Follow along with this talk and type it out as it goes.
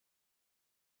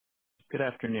Good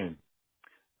afternoon.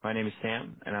 My name is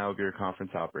Sam, and I will be your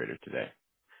conference operator today.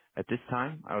 At this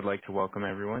time, I would like to welcome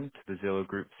everyone to the Zillow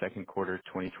Group second quarter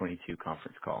 2022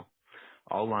 conference call.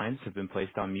 All lines have been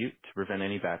placed on mute to prevent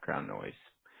any background noise.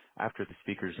 After the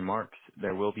speaker's remarks,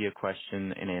 there will be a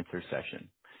question and answer session.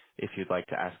 If you'd like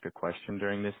to ask a question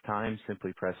during this time,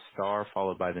 simply press star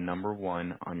followed by the number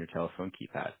 1 on your telephone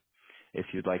keypad. If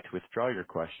you'd like to withdraw your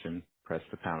question, press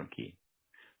the pound key.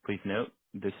 Please note,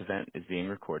 this event is being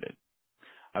recorded.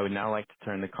 I would now like to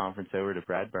turn the conference over to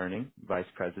Brad Berning, Vice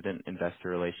President, Investor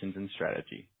Relations and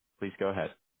Strategy. Please go ahead.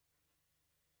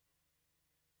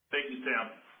 Thank you,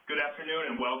 Sam. Good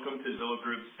afternoon and welcome to Zillow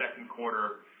Group's second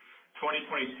quarter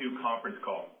 2022 conference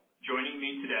call. Joining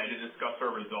me today to discuss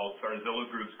our results are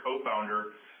Zillow Group's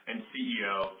co-founder and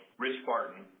CEO, Rich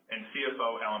Barton, and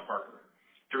CFO, Allen Parker.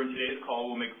 During today's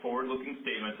call, we'll make forward-looking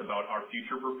statements about our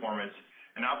future performance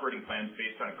and operating plans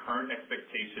based on current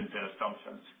expectations and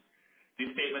assumptions.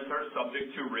 These statements are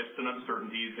subject to risks and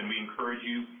uncertainties, and we encourage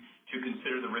you to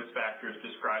consider the risk factors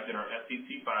described in our SEC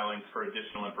filings for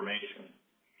additional information.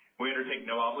 We undertake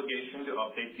no obligation to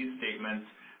update these statements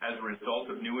as a result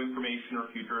of new information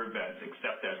or future events,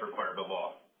 except as required by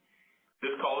law.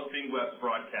 This call is being web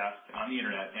broadcast on the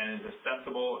internet and is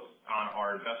accessible on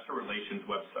our investor relations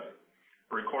website.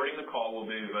 A recording of the call will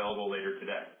be available later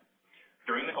today.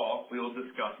 During the call, we will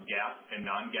discuss GAAP and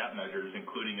non-GAAP measures,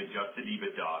 including adjusted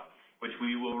EBITDA, which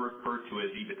we will refer to as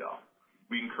EBITDA.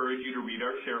 We encourage you to read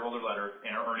our shareholder letter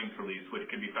and our earnings release, which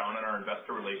can be found on our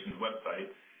investor relations website,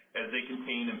 as they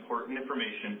contain important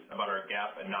information about our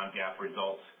GAAP and non-GAAP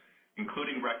results,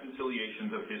 including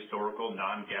reconciliations of historical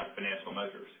non-GAAP financial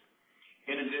measures.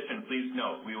 In addition, please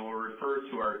note we will refer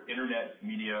to our Internet,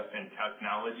 Media, and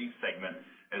Technology segment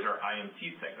as our IMT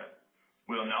segment.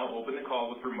 We will now open the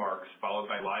call with remarks followed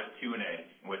by live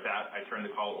Q&A. With that, I turn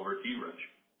the call over to you, Rich.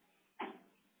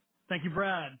 Thank you,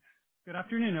 Brad. Good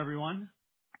afternoon, everyone.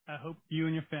 I hope you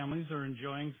and your families are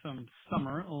enjoying some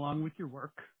summer along with your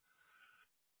work.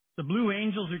 The Blue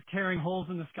Angels are tearing holes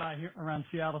in the sky here around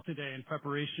Seattle today in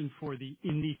preparation for the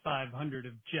Indy 500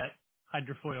 of jet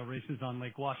hydrofoil races on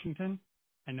Lake Washington.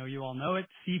 I know you all know it.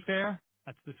 Seafair,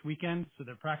 that's this weekend, so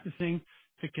they're practicing.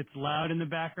 If it gets loud in the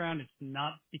background, it's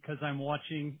not because I'm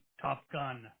watching Top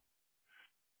Gun.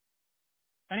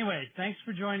 Anyway, thanks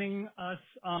for joining us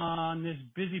on this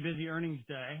busy earnings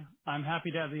day. I'm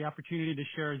happy to have the opportunity to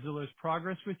share Zillow's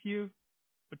progress with you.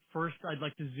 But first, I'd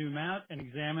like to zoom out and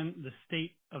examine the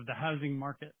state of the housing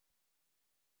market.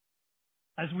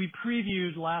 As we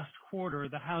previewed last quarter,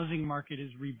 the housing market is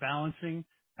rebalancing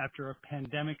after a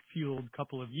pandemic-fueled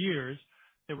couple of years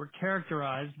that were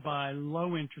characterized by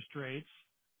low interest rates,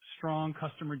 strong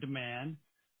customer demand,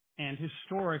 and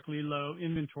historically low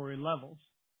inventory levels.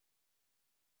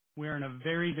 We're in a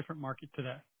very different market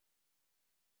today.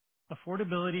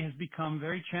 Affordability has become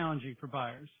very challenging for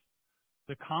buyers.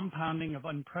 The compounding of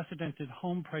unprecedented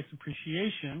home price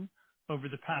appreciation over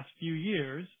the past few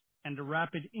years and a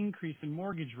rapid increase in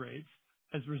mortgage rates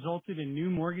has resulted in new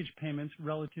mortgage payments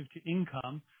relative to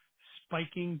income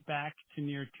spiking back to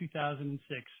near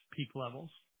 2006 peak levels.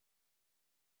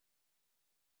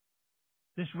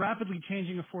 This rapidly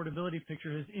changing affordability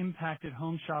picture has impacted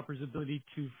home shoppers' ability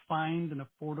to find an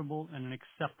affordable and an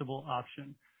acceptable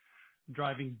option,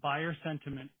 driving buyer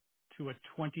sentiment to a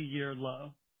 20-year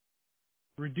low.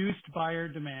 Reduced buyer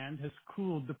demand has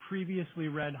cooled the previously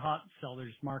red-hot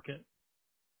sellers market.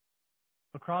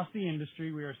 Across the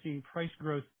industry, we are seeing price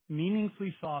growth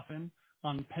meaningfully soften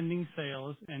on pending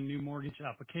sales and new mortgage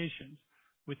applications,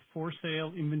 with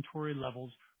for-sale inventory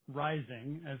levels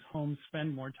rising as homes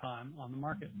spend more time on the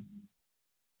market.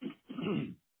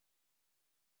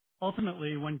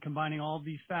 Ultimately, when combining all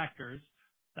these factors,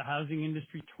 the housing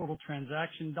industry total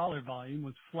transaction dollar volume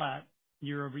was flat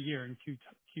year over year in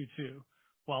Q2,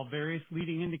 while various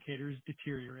leading indicators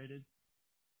deteriorated.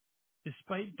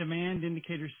 Despite demand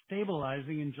indicators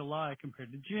stabilizing in July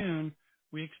compared to June,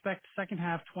 we expect second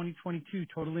half 2022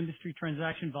 total industry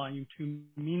transaction volume to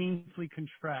meaningfully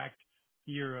contract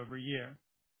year over year.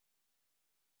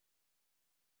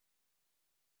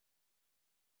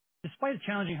 Despite a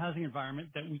challenging housing environment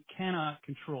that we cannot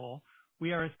control,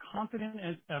 we are as confident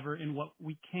as ever in what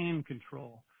we can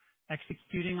control,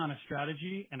 executing on a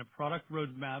strategy and a product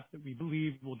roadmap that we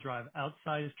believe will drive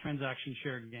outsized transaction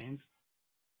share gains,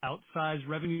 outsized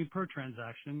revenue per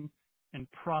transaction, and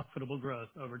profitable growth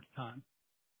over time.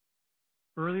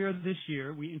 Earlier this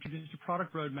year, we introduced a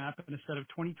product roadmap and a set of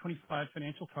 2025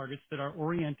 financial targets that are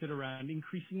oriented around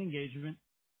increasing engagement,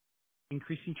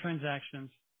 increasing transactions,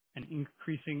 and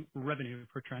increasing revenue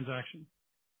per transaction.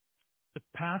 The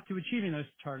path to achieving those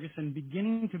targets and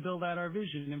beginning to build out our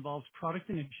vision involves product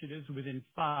initiatives within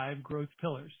 5 growth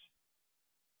pillars: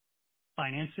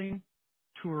 financing,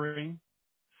 touring,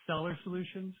 seller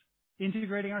solutions,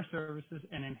 integrating our services,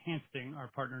 and enhancing our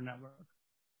partner network.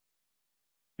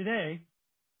 Today,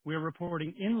 we are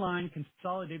reporting in-line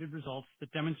consolidated results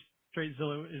that demonstrate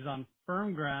Zillow is on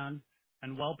firm ground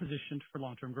and well-positioned for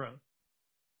long-term growth.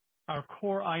 Our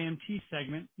core IMT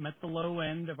segment met the low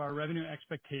end of our revenue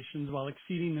expectations while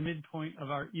exceeding the midpoint of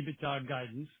our EBITDA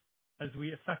guidance as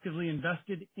we effectively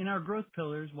invested in our growth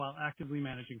pillars while actively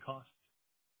managing costs.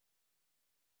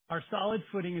 Our solid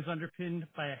footing is underpinned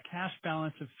by a cash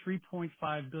balance of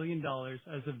 $3.5 billion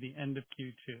as of the end of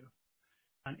Q2,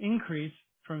 an increase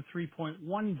from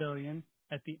 $3.1 billion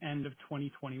at the end of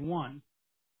 2021,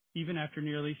 even after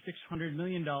nearly $600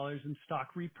 million in stock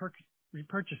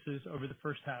repurchases over the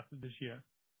first half of this year.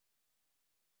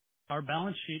 Our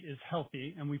balance sheet is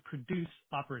healthy and we produce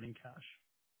operating cash.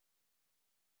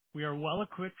 We are well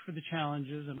equipped for the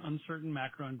challenges an uncertain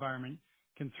macro environment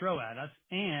can throw at us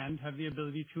and have the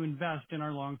ability to invest in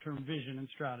our long-term vision and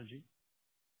strategy.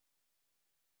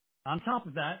 On top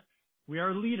of that, we are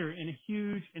a leader in a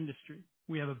huge industry.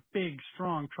 We have a big,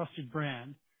 strong, trusted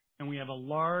brand, and we have a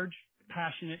large,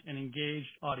 passionate, and engaged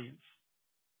audience.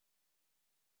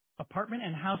 Apartment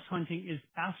and house hunting is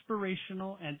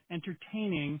aspirational and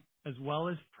entertaining as well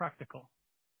as practical.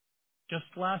 Just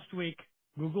last week,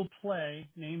 Google Play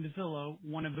named Zillow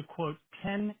one of the, quote,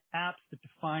 10 apps that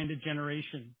defined a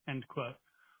generation, end quote,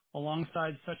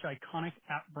 alongside such iconic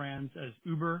app brands as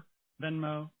Uber,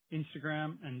 Venmo,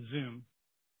 Instagram, and Zoom.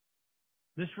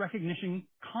 This recognition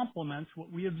complements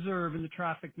what we observe in the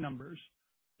traffic numbers,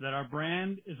 that our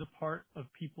brand is a part of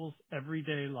people's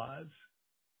everyday lives.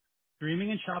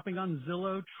 Dreaming and shopping on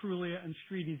Zillow, Trulia, and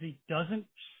StreetEasy doesn't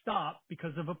stop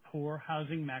because of a poor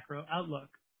housing macro outlook.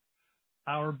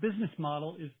 Our business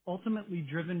model is ultimately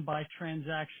driven by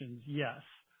transactions, yes,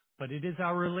 but it is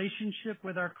our relationship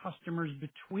with our customers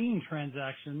between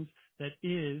transactions that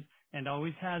is and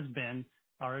always has been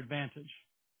our advantage.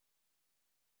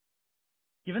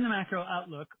 Given the macro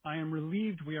outlook, I am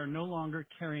relieved we are no longer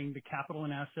carrying the capital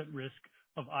and asset risk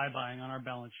of iBuying on our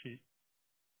balance sheet.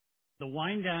 The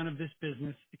wind down of this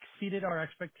business exceeded our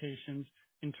expectations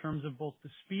in terms of both the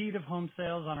speed of home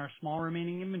sales on our small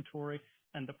remaining inventory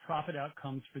and the profit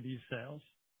outcomes for these sales.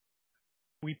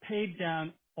 We paid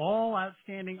down all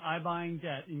outstanding iBuying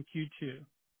debt in Q2,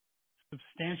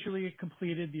 substantially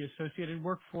completed the associated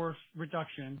workforce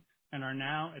reduction, and are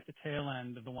now at the tail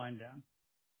end of the wind down.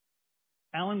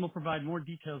 Alan will provide more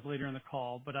details later in the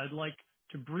call, but I'd like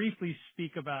to briefly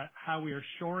speak about how we are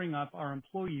shoring up our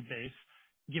employee base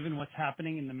given what's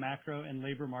happening in the macro and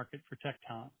labor market for tech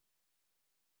talent.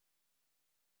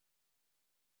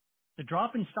 The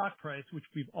drop in stock price, which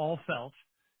we've all felt,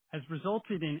 has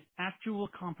resulted in actual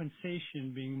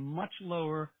compensation being much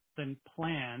lower than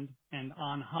planned and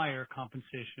on higher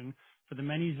compensation for the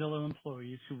many Zillow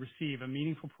employees who receive a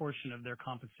meaningful portion of their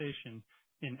compensation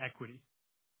in equity.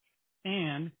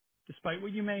 And despite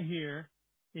what you may hear,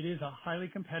 it is a highly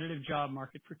competitive job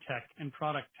market for tech and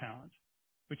product talent,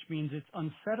 which means it's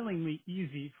unsettlingly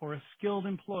easy for a skilled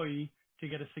employee to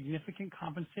get a significant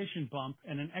compensation bump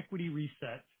and an equity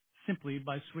reset simply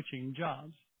by switching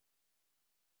jobs.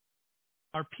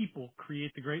 Our people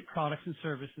create the great products and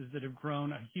services that have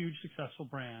grown a huge successful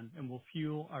brand and will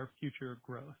fuel our future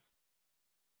growth.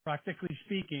 Practically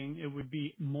speaking, it would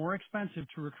be more expensive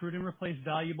to recruit and replace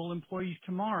valuable employees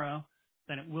tomorrow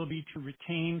than it will be to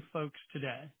retain folks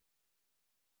today.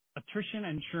 Attrition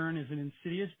and churn is an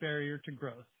insidious barrier to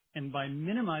growth, and by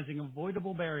minimizing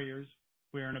avoidable barriers,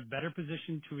 we are in a better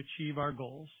position to achieve our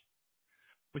goals.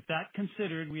 With that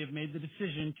considered, we have made the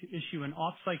decision to issue an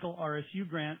off-cycle RSU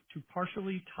grant to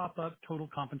partially top up total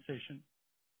compensation,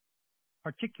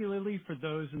 particularly for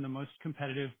those in the most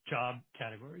competitive job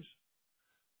categories.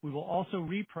 We will also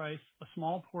reprice a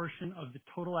small portion of the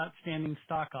total outstanding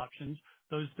stock options,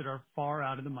 those that are far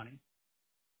out of the money.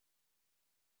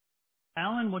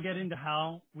 Alan will get into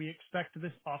how we expect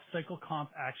this off-cycle comp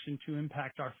action to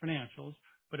impact our financials,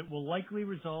 but it will likely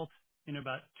result in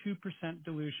about 2%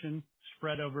 dilution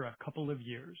spread over a couple of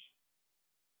years.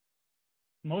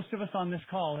 Most of us on this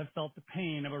call have felt the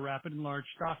pain of a rapid and large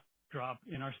stock drop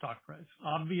in our stock price.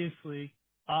 Obviously,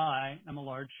 I am a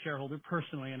large shareholder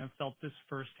personally and have felt this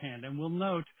firsthand, and will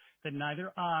note that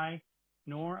neither I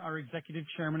nor our executive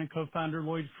chairman and co-founder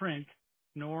Lloyd Frink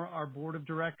nor our board of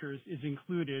directors is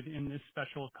included in this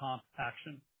special comp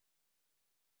action.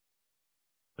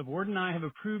 The board and I have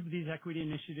approved these equity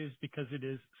initiatives because it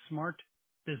is smart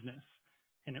business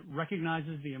and it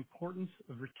recognizes the importance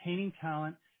of retaining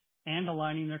talent and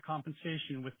aligning their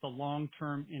compensation with the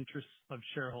long-term interests of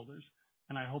shareholders.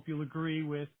 And I hope you'll agree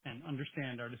with and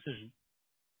understand our decision.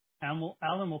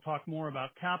 Alan will talk more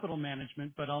about capital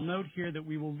management, but I'll note here that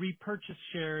we will repurchase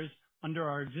shares under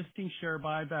our existing share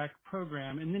buyback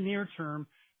program in the near term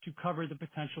to cover the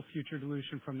potential future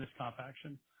dilution from this comp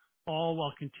action, all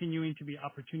while continuing to be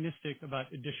opportunistic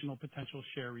about additional potential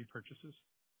share repurchases.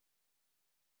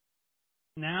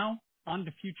 Now, on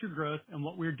to future growth and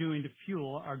what we're doing to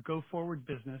fuel our go-forward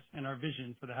business and our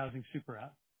vision for the Housing Super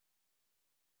App.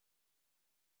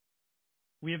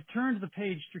 We have turned the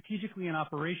page strategically and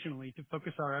operationally to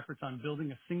focus our efforts on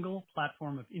building a single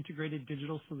platform of integrated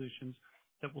digital solutions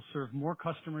that will serve more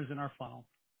customers in our funnel.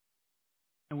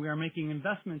 And we are making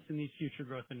investments in these future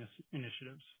growth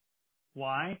initiatives.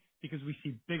 Why? Because we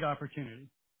see big opportunity.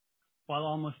 While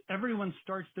almost everyone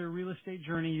starts their real estate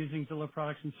journey using Zillow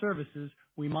products and services,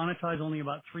 we monetize only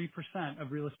about 3%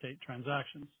 of real estate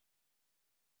transactions.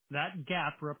 That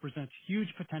gap represents huge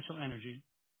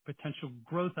potential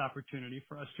growth opportunity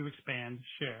for us to expand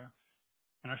share.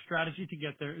 And our strategy to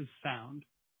get there is sound.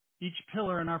 Each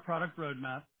pillar in our product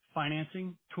roadmap,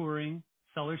 financing, touring,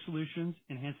 seller solutions,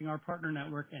 enhancing our partner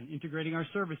network, and integrating our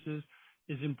services,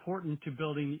 is important to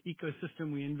building the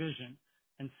ecosystem we envision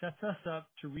and sets us up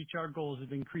to reach our goals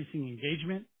of increasing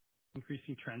engagement,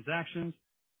 increasing transactions,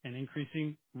 and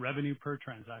increasing revenue per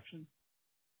transaction.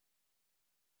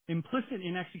 Implicit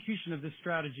in execution of this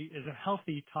strategy is a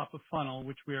healthy top of funnel,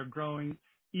 which we are growing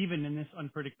even in this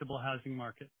unpredictable housing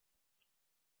market.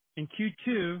 In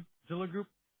Q2, Zillow Group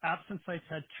apps and sites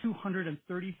had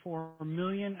 234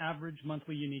 million average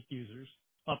monthly unique users,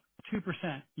 up 2%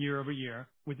 year over year,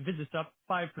 with visits up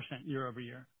 5% year over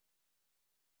year.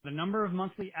 The number of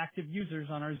monthly active users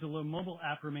on our Zillow mobile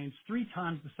app remains 3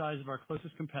 times the size of our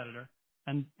closest competitor,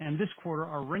 and this quarter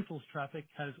our rentals traffic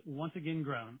has once again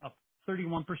grown, up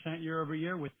 31% year over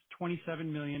year, with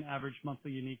 27 million average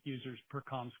monthly unique users per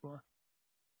Comscore.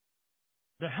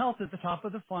 The health at the top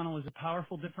of the funnel is a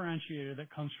powerful differentiator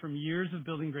that comes from years of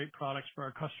building great products for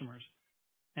our customers,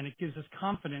 and it gives us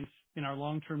confidence in our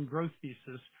long-term growth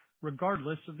thesis,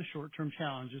 regardless of the short-term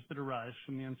challenges that arise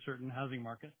from the uncertain housing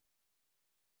market.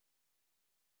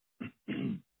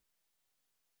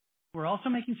 We're also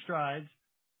making strides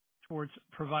towards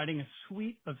providing a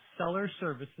suite of seller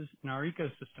services in our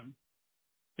ecosystem.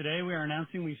 Today, we are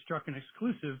announcing we struck an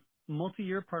exclusive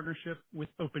multi-year partnership with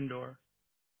Opendoor.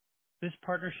 This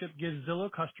partnership gives Zillow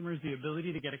customers the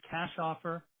ability to get a cash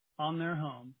offer on their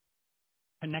home,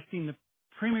 connecting the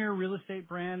premier real estate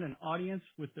brand and audience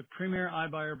with the premier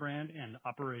iBuyer brand and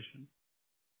operation.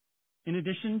 In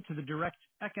addition to the direct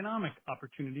economic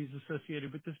opportunities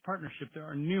associated with this partnership, there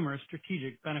are numerous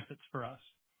strategic benefits for us.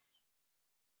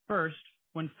 First,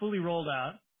 when fully rolled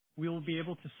out, we will be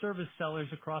able to service sellers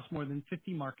across more than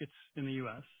 50 markets in the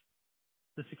U.S.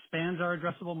 This expands our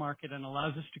addressable market and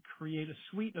allows us to create a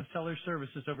suite of seller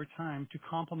services over time to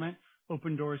complement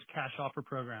Opendoor's cash offer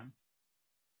program.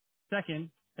 Second,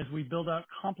 as we build out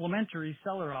complementary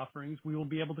seller offerings, we will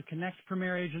be able to connect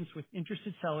premier agents with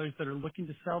interested sellers that are looking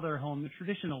to sell their home the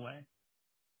traditional way.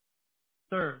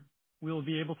 Third, we will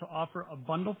be able to offer a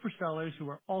bundle for sellers who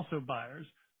are also buyers,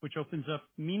 which opens up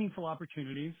meaningful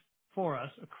opportunities for us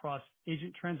across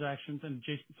agent transactions and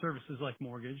adjacent services like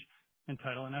mortgage and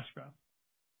title and escrow.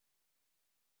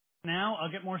 Now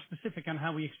I'll get more specific on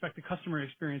how we expect the customer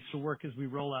experience to work as we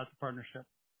roll out the partnership.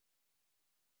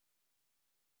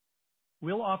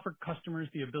 We'll offer customers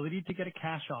the ability to get a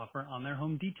cash offer on their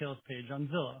home details page on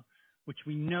Zillow, which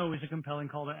we know is a compelling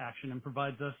call to action and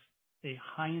provides us a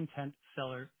high-intent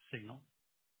seller signal.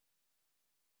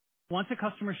 Once a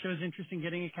customer shows interest in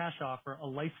getting a cash offer, a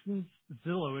licensed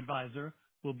Zillow advisor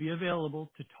will be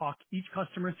available to talk each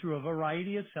customer through a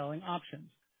variety of selling options,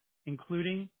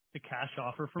 including the cash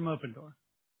offer from Opendoor.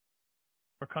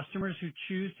 For customers who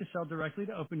choose to sell directly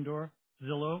to Opendoor,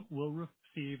 Zillow will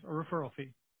receive a referral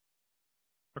fee.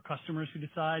 For customers who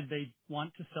decide they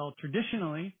want to sell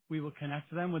traditionally, we will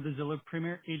connect them with a Zillow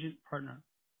Premier Agent partner.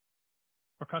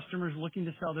 For customers looking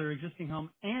to sell their existing home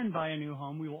and buy a new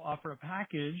home, we will offer a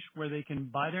package where they can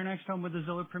buy their next home with a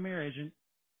Zillow Premier Agent,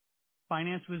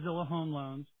 finance with Zillow Home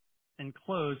Loans, and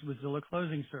close with Zillow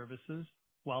Closing Services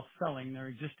while selling their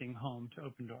existing home to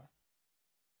Opendoor.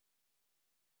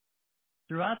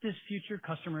 Throughout this future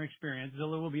customer experience,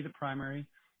 Zillow will be in the primary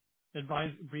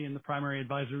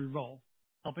advisory role,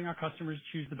 helping our customers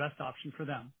choose the best option for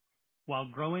them, while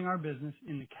growing our business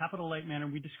in the capital-light manner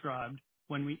we described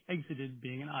when we exited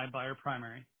being an iBuyer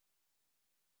primary.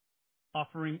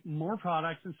 Offering more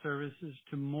products and services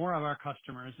to more of our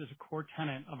customers is a core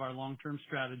tenet of our long-term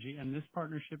strategy, and this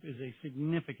partnership is a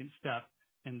significant step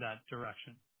in that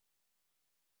direction.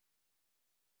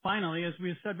 Finally, as we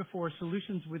have said before,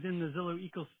 solutions within the Zillow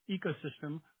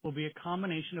ecosystem will be a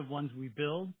combination of ones we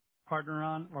build, partner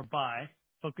on, or buy,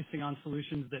 focusing on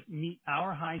solutions that meet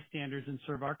our high standards and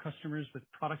serve our customers with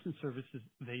products and services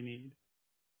they need.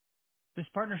 This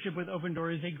partnership with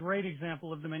Opendoor is a great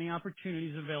example of the many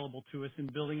opportunities available to us in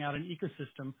building out an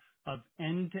ecosystem of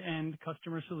end-to-end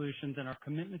customer solutions and our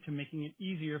commitment to making it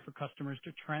easier for customers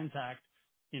to transact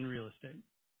in real estate.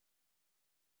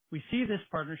 We see this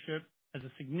partnership as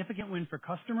a significant win for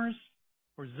customers,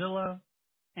 for Zillow,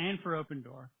 and for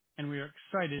Opendoor, and we are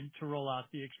excited to roll out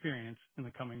the experience in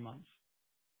the coming months.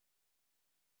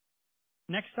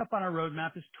 Next up on our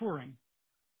roadmap is touring,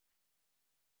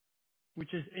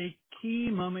 which is a key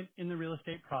moment in the real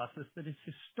estate process that is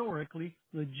historically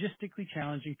logistically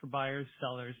challenging for buyers,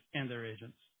 sellers, and their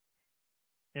agents.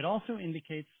 It also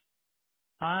indicates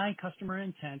high customer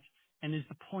intent and is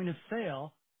the point of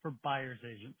sale for buyers'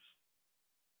 agents.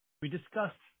 We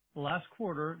discussed last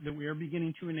quarter that we are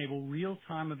beginning to enable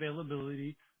real-time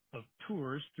availability of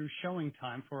tours through showing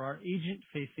time for our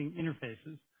agent-facing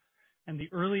interfaces, and the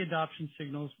early adoption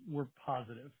signals were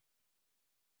positive.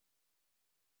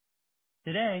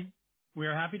 Today, we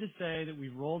are happy to say that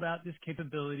we've rolled out this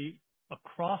capability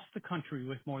across the country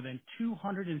with more than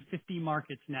 250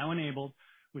 markets now enabled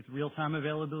with real-time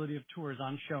availability of tours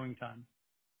on showing time,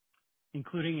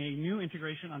 including a new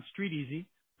integration on StreetEasy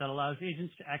that allows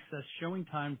agents to access showing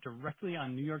time directly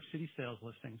on New York City sales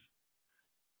listings.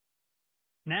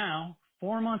 Now,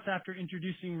 4 months after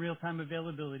introducing real-time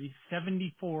availability,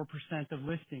 74% of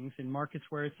listings in markets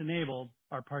where it's enabled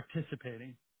are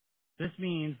participating. This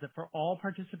means that for all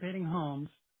participating homes,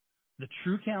 the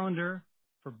true calendar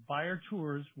for buyer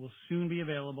tours will soon be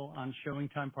available on showing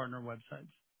time partner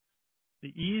websites. The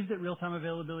ease that real-time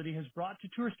availability has brought to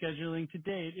tour scheduling to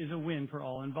date is a win for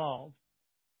all involved,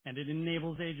 and it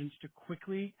enables agents to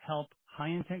quickly help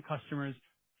high-intent customers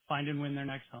find and win their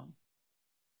next home.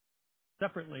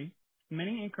 Separately,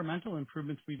 many incremental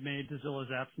improvements we've made to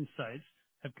Zillow's apps and sites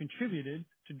have contributed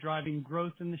to driving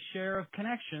growth in the share of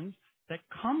connections that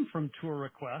come from tour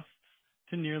requests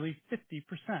to nearly 50%,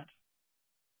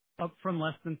 up from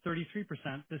less than 33%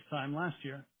 this time last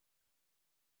year.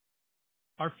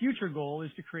 Our future goal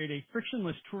is to create a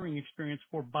frictionless touring experience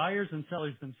for buyers and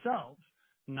sellers themselves,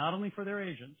 not only for their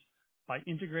agents, by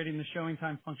integrating the showing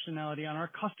time functionality on our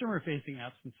customer-facing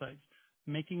apps and sites,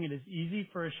 making it as easy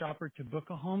for a shopper to book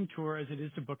a home tour as it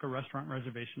is to book a restaurant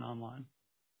reservation online.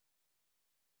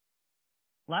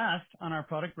 Last on our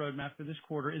product roadmap for this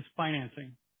quarter is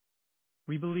financing.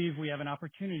 We believe we have an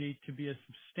opportunity to be a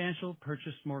substantial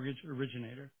purchase mortgage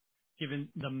originator, given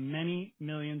the many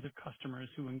millions of customers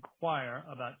who inquire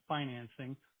about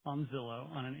financing on Zillow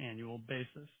on an annual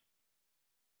basis.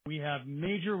 We have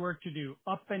major work to do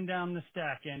up and down the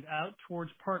stack and out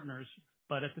towards partners,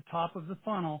 but at the top of the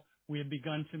funnel, we have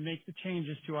begun to make the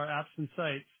changes to our apps and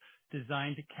sites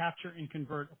designed to capture and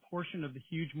convert a portion of the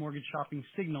huge mortgage shopping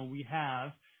signal we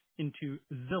have into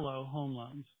Zillow Home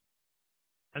Loans.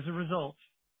 As a result,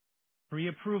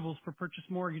 pre-approvals for purchase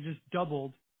mortgages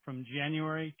doubled from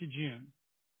January to June,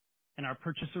 and our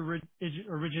purchase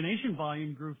origination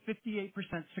volume grew 58%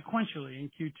 sequentially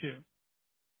in Q2.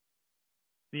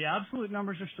 The absolute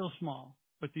numbers are still small,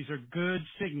 but these are good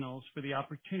signals for the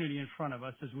opportunity in front of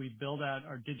us as we build out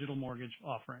our digital mortgage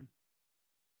offering.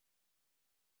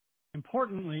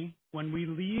 Importantly, when we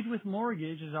lead with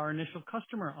mortgage as our initial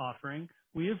customer offering,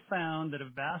 we have found that a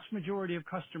vast majority of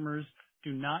customers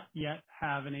do not yet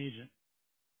have an agent.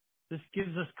 This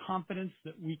gives us confidence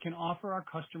that we can offer our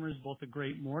customers both a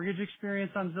great mortgage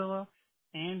experience on Zillow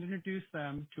and introduce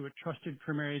them to a trusted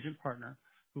Premier Agent partner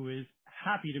who is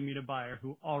happy to meet a buyer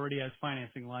who already has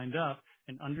financing lined up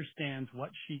and understands what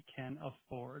she can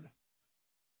afford.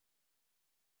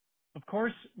 Of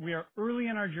course, we are early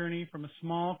in our journey from a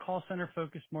small call center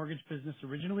focused mortgage business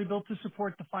originally built to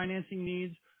support the financing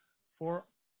needs for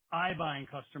iBuying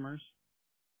customers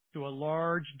to a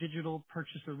large digital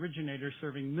purchase originator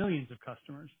serving millions of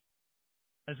customers.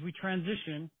 As we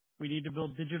transition, we need to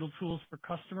build digital tools for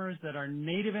customers that are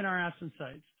native in our apps and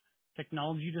sites,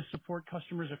 technology to support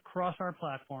customers across our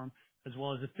platform, as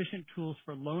well as efficient tools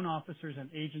for loan officers and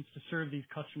agents to serve these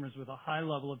customers with a high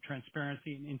level of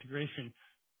transparency and integration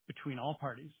between all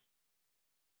parties.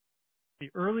 The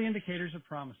early indicators are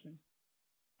promising,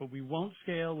 but we won't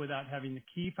scale without having the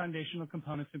key foundational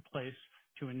components in place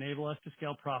to enable us to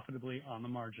scale profitably on the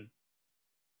margin.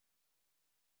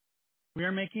 We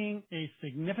are making a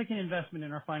significant investment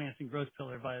in our financing growth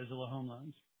pillar via Zillow Home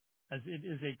Loans, as it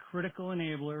is a critical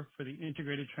enabler for the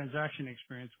integrated transaction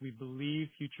experience we believe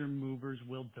future movers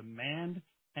will demand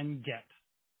and get.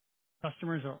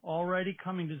 Customers are already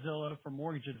coming to Zillow for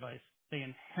mortgage advice. They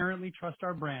inherently trust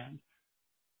our brand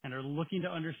and are looking to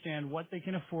understand what they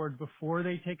can afford before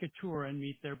they take a tour and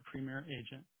meet their premier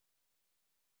agent.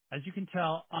 As you can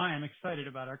tell, I am excited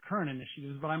about our current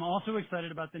initiatives, but I'm also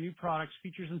excited about the new products,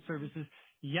 features, and services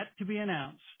yet to be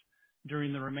announced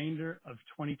during the remainder of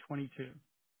 2022.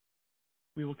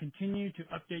 We will continue to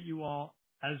update you all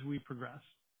as we progress.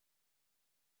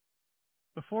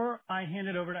 Before I hand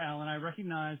it over to Alan, I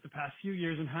recognize the past few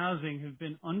years in housing have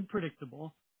been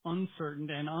unpredictable, uncertain,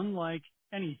 and unlike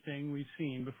anything we've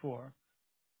seen before.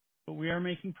 But we are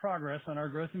making progress on our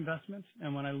growth investments,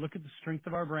 and when I look at the strength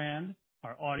of our brand,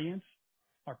 our audience,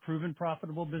 our proven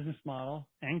profitable business model,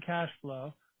 and cash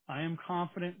flow, I am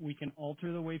confident we can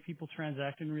alter the way people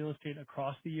transact in real estate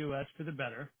across the U.S. for the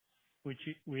better, which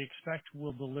we expect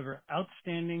will deliver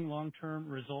outstanding long-term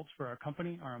results for our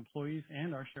company, our employees,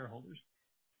 and our shareholders.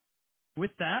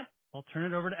 With that, I'll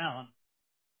turn it over to Alan.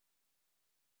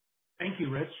 Thank you,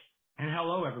 Rich, and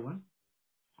hello, everyone.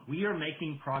 We are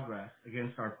making progress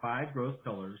against our 5 growth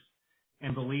pillars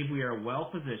and believe we are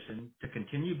well positioned to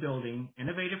continue building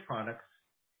innovative products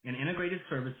and integrated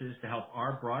services to help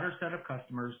our broader set of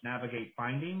customers navigate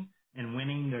finding and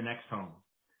winning their next home.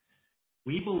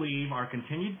 We believe our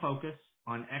continued focus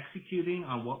on executing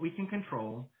on what we can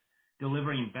control,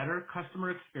 delivering better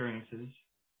customer experiences,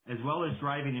 as well as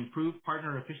driving improved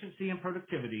partner efficiency and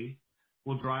productivity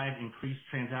will drive increased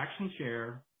transaction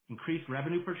share, increased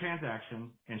revenue per transaction,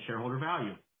 and shareholder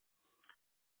value.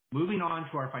 Moving on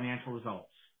to our financial results.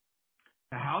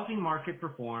 The housing market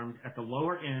performed at the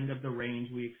lower end of the range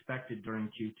we expected during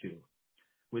Q2,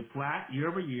 with flat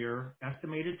year-over-year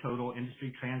estimated total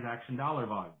industry transaction dollar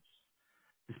volumes.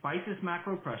 Despite this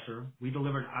macro pressure, we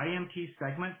delivered IMT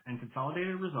segment and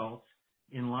consolidated results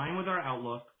in line with our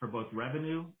outlook for both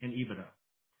revenue and EBITDA.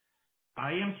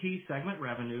 IMT segment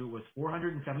revenue was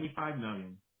 $475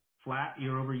 million, flat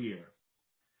year-over-year.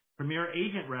 Premier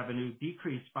agent revenue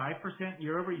decreased 5%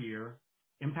 year-over-year,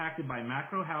 impacted by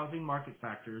macro housing market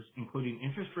factors, including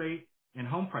interest rate and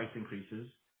home price increases,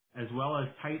 as well as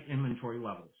tight inventory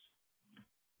levels.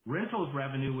 Rentals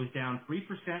revenue was down 3%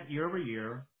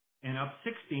 year-over-year and up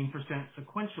 16%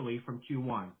 sequentially from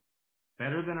Q1,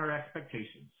 better than our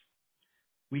expectations.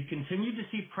 We continue to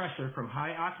see pressure from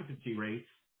high occupancy rates,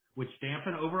 which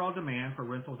dampen overall demand for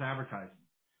rentals advertising.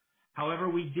 However,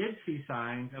 we did see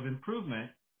signs of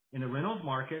improvement in the rentals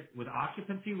market, with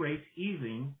occupancy rates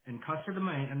easing and customer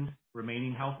demand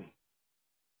remaining healthy.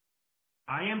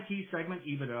 IMT segment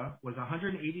EBITDA was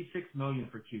 $186 million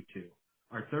for Q2,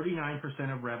 or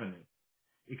 39% of revenue,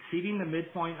 exceeding the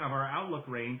midpoint of our outlook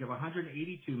range of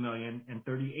 $182 million and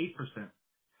 38%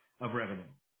 of revenue.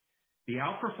 The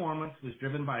outperformance was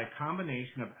driven by a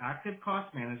combination of active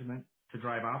cost management to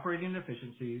drive operating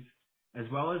efficiencies, as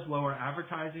well as lower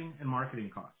advertising and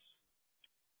marketing costs.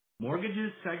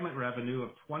 Mortgages segment revenue of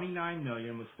 $29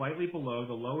 million was slightly below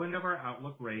the low end of our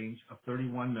outlook range of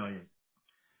 $31 million,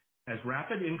 as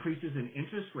rapid increases in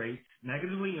interest rates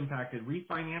negatively impacted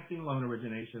refinancing loan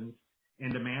originations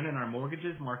and demand in our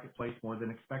mortgages marketplace more than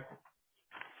expected.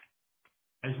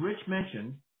 As Rich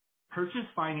mentioned, purchase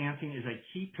financing is a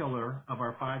key pillar of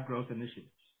our 5 growth initiatives.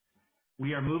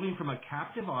 We are moving from a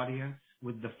captive audience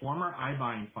with the former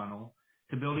iBuying funnel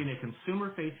to building a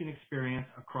consumer-facing experience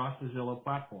across the Zillow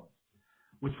platform,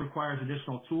 which requires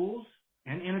additional tools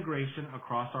and integration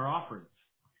across our offerings.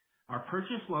 Our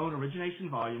purchase loan origination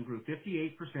volume grew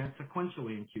 58%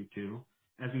 sequentially in Q2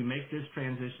 as we make this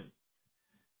transition.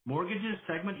 Mortgages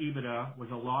segment EBITDA was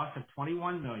a loss of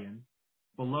 $21 million,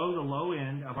 below the low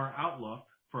end of our outlook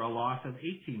for a loss of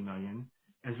 $18 million,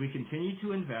 as we continue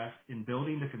to invest in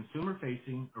building the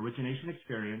consumer-facing origination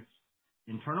experience,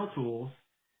 internal tools,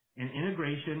 and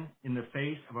integration in the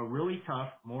face of a really tough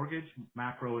mortgage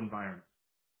macro environment.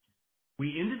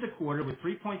 We ended the quarter with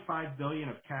 $3.5 billion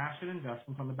of cash and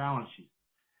investments on the balance sheet,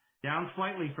 down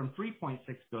slightly from $3.6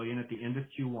 billion at the end of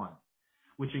Q1,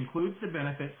 which includes the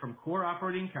benefit from core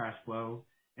operating cash flow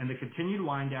and the continued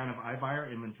wind down of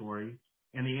iBuyer inventory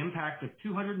and the impact of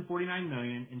 $249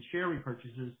 million in share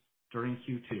repurchases during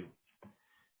Q2.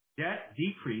 Debt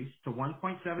decreased to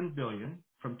 $1.7 billion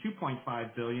from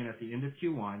 $2.5 billion at the end of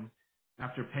Q1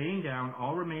 after paying down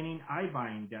all remaining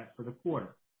iBuying debt for the quarter.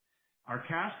 Our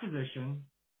cash position,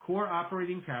 core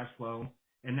operating cash flow,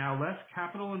 and now less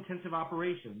capital-intensive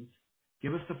operations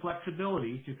give us the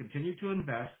flexibility to continue to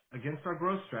invest against our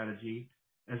growth strategy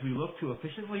as we look to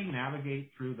efficiently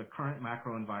navigate through the current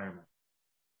macro environment.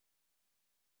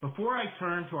 Before I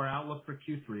turn to our outlook for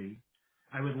Q3,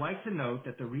 I would like to note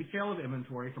that the resale of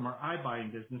inventory from our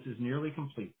iBuying business is nearly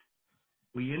complete.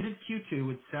 We ended Q2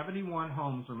 with 71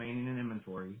 homes remaining in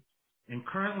inventory, and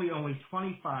currently only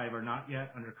 25 are not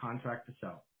yet under contract to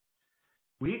sell.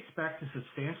 We expect to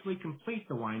substantially complete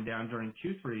the wind down during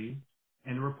Q3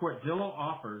 and to report Zillow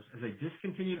Offers as a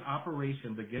discontinued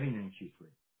operation beginning in Q3.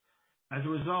 As a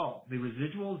result, the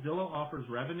residual Zillow Offers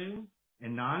revenue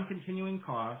and non-continuing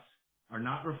costs are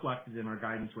not reflected in our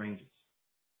guidance ranges.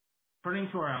 Turning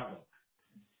to our outlook.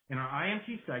 In our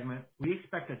IMT segment, we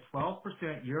expect a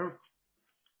 12%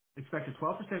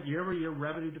 year-over-year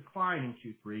revenue decline in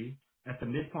Q3 at the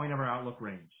midpoint of our outlook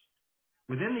range.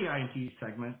 Within the IMT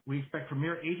segment, we expect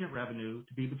Premier Agent revenue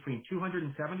to be between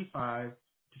 $275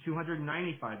 to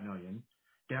 $295 million,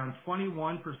 down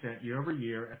 21%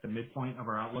 year-over-year at the midpoint of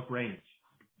our outlook range.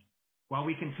 While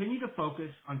we continue to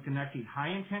focus on connecting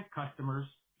high-intent customers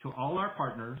to all our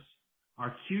partners,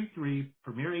 our Q3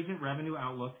 Premier Agent revenue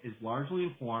outlook is largely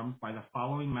informed by the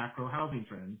following macro housing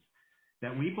trends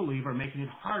that we believe are making it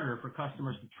harder for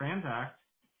customers to transact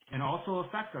and also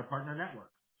affect our partner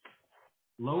network.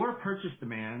 Lower purchase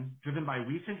demand driven by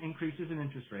recent increases in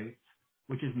interest rates,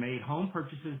 which has made home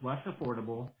purchases less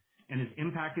affordable and is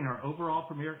impacting our overall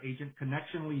Premier Agent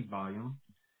connection lead volume,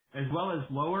 as well as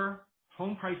lower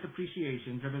home price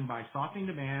appreciation driven by softening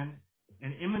demand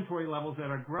and inventory levels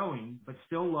that are growing but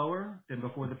still lower than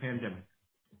before the pandemic.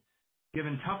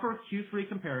 Given tougher Q3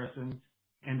 comparisons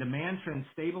and demand trends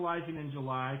stabilizing in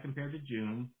July compared to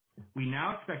June, we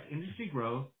now expect industry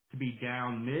growth to be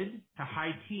down mid to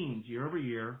high teens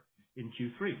year-over-year in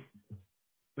Q3.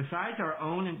 Besides our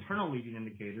own internal leading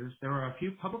indicators, there are a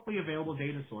few publicly available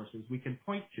data sources we can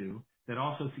point to that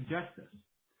also suggest this.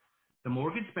 The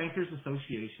Mortgage Bankers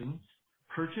Association's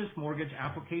Purchase Mortgage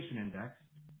Application Index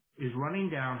is running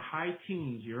down high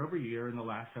teens year-over-year in the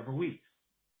last several weeks,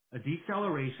 a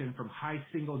deceleration from high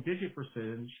single-digit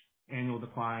percentage annual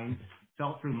declines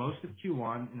felt through most of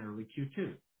Q1 and early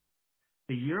Q2.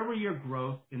 The year-over-year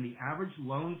growth in the average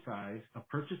loan size of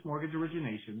purchase mortgage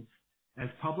originations, as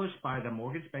published by the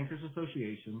Mortgage Bankers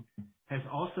Association, has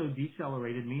also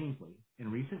decelerated meaningfully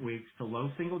in recent weeks to low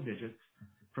single digits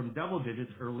from double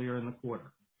digits earlier in the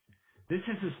quarter. This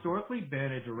has historically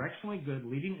been a directionally good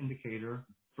leading indicator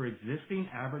for existing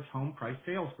average home price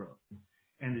sales growth,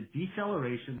 and the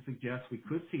deceleration suggests we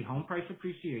could see home price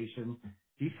appreciation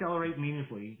decelerate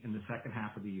meaningfully in the second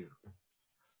half of the year.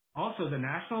 Also, the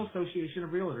National Association of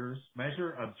Realtors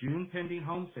measure of June pending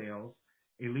home sales,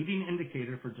 a leading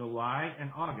indicator for July and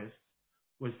August,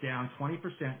 was down 20%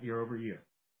 year-over-year.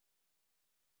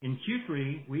 In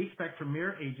Q3, we expect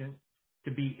Premier Agent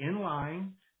to be in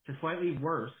line to slightly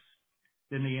worse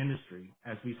than the industry,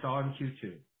 as we saw in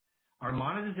Q2. Our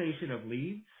monetization of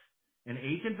leads and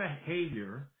agent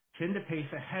behavior tend to pace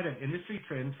ahead of industry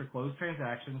trends for closed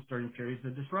transactions during periods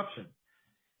of disruption.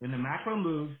 When the macro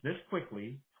moves this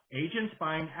quickly, agents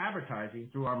buying advertising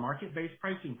through our market-based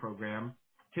pricing program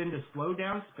tend to slow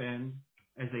down spend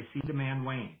as they see demand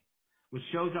wane, which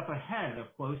shows up ahead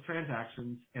of closed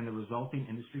transactions and the resulting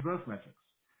industry growth metrics.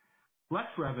 Flex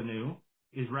revenue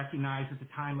is recognized at the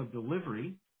time of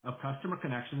delivery of customer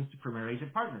connections to Premier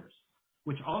Agent partners,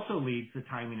 which also leads to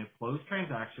timing of closed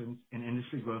transactions and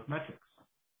industry growth metrics.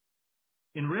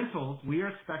 In rentals, we are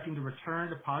expecting to return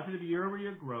to positive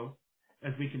year-over-year growth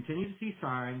as we continue to see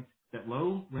signs that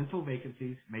low rental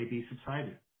vacancies may be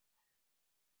subsiding.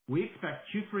 We expect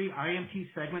Q3 IMT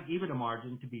segment EBITDA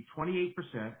margin to be 28%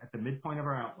 at the midpoint of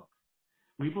our outlook.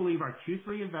 We believe our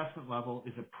Q3 investment level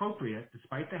is appropriate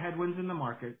despite the headwinds in the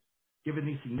market, given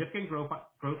the significant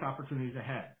growth opportunities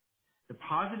ahead, the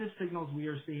positive signals we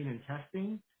are seeing in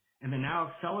testing, and the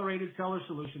now accelerated seller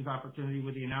solutions opportunity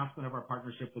with the announcement of our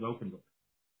partnership with Opendoor.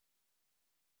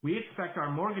 We expect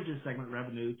our mortgages segment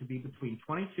revenue to be between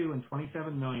 $22 and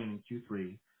 $27 million in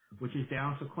Q3, which is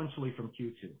down sequentially from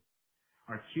Q2.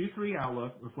 Our Q3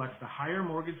 outlook reflects the higher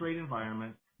mortgage rate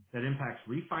environment that impacts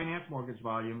refinance mortgage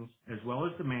volumes as well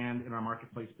as demand in our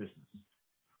marketplace business.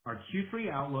 Our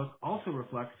Q3 outlook also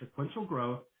reflects sequential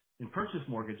growth in purchase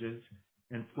mortgages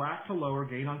and flat to lower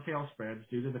gain on sale spreads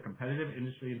due to the competitive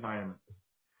industry environment.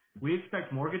 We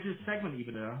expect mortgages segment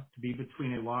EBITDA to be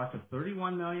between a loss of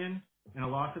 $31 million and a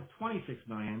loss of $26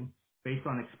 million based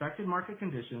on expected market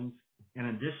conditions and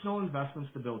additional investments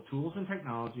to build tools and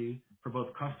technology for both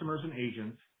customers and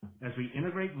agents as we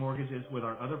integrate mortgages with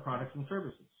our other products and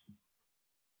services.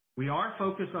 We are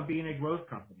focused on being a growth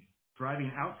company,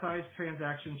 driving outsized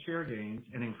transaction share gains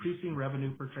and increasing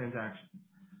revenue per transaction.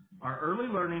 Our early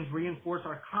learnings reinforce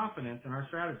our confidence in our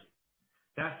strategy.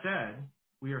 That said,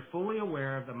 we are fully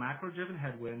aware of the macro-driven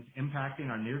headwinds impacting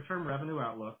our near-term revenue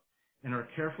outlook and are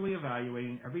carefully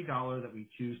evaluating every dollar that we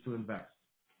choose to invest.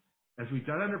 As we've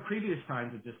done under previous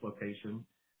times of dislocation,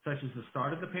 such as the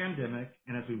start of the pandemic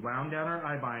and as we wound down our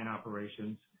iBuying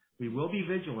operations, We will be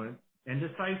vigilant and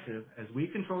decisive as we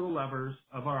control the levers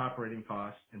of our operating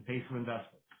costs and pace of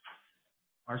investment.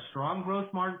 Our strong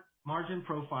growth margin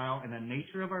profile and the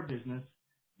nature of our business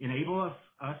enable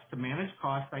us to manage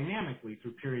costs dynamically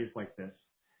through periods like this,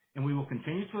 and we will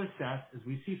continue to assess as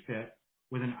we see fit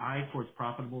with an eye towards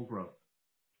profitable growth.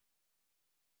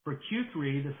 For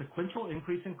Q3, the sequential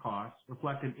increase in costs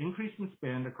reflect an increase in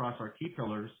spend across our key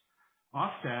pillars,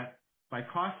 offset by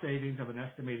cost savings of an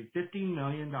estimated $15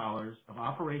 million of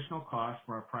operational costs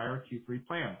from our prior Q3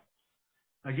 plan.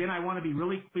 Again, I want to be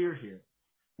really clear here.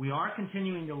 We are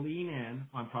continuing to lean in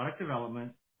on product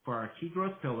development for our key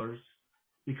growth pillars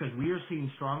because we are seeing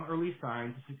strong early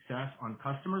signs of success on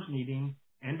customers needing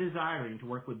and desiring to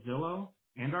work with Zillow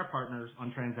and our partners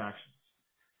on transactions.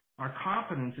 Our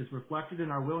confidence is reflected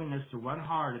in our willingness to run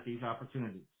hard at these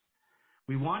opportunities.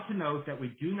 We want to note that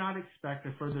we do not expect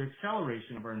a further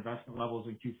acceleration of our investment levels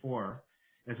in Q4,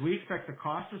 as we expect the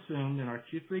costs assumed in our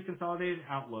Q3 consolidated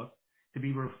outlook to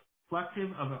be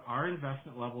reflective of our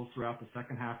investment levels throughout the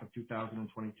second half of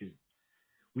 2022.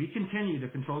 We continue to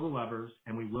control the levers,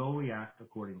 and we will react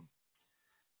accordingly.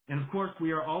 And of course,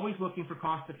 we are always looking for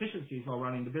cost efficiencies while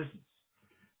running the business.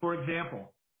 For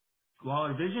example, while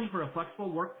our vision for a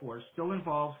flexible workforce still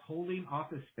involves holding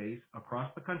office space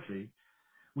across the country,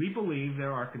 we believe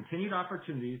there are continued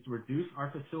opportunities to reduce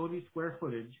our facility square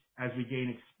footage as we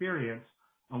gain experience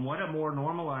on what a more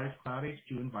normalized Cloud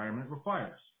HQ environment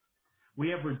requires. We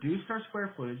have reduced our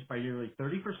square footage by nearly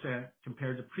 30%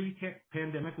 compared to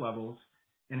pre-pandemic levels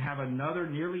and have another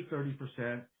nearly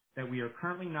 30% that we are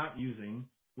currently not using,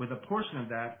 with a portion of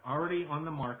that already on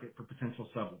the market for potential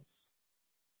sublease.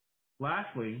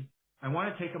 Lastly, I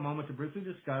want to take a moment to briefly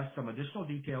discuss some additional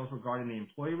details regarding the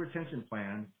employee retention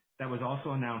plan that was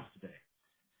also announced today,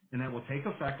 and that will take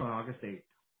effect on August 8th.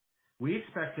 We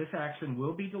expect this action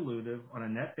will be dilutive on a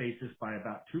net basis by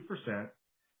about 2%,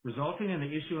 resulting in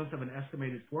the issuance of an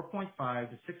estimated 4.5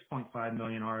 to 6.5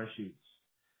 million RSUs.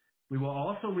 We will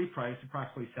also reprice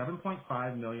approximately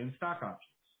 7.5 million stock options.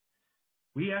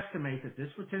 We estimate that this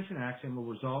retention action will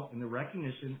result in the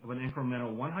recognition of an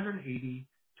incremental $180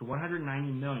 to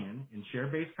 $190 million in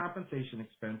share-based compensation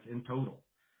expense in total.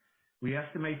 We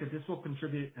estimate that this will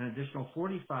contribute an additional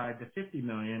 $45 to $50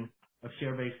 million of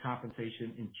share-based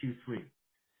compensation in Q3.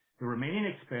 The remaining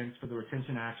expense for the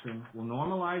retention action will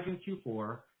normalize in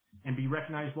Q4 and be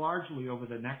recognized largely over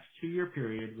the next 2-year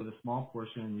period, with a small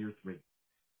portion in year 3.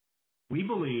 We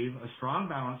believe a strong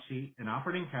balance sheet and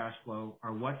operating cash flow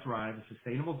are what drive a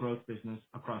sustainable growth business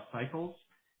across cycles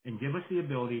and give us the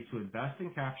ability to invest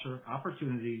and capture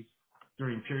opportunities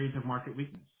during periods of market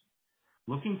weakness.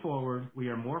 Looking forward, we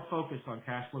are more focused on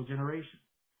cash flow generation.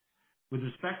 With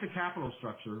respect to capital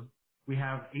structure, we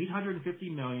have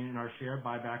 $850 million in our share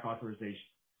buyback authorization.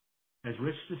 As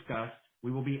Rich discussed,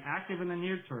 we will be active in the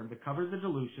near term to cover the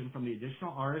dilution from the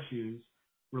additional RSUs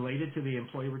related to the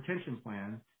employee retention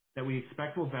plan that we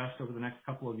expect will vest over the next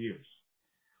couple of years.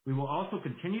 We will also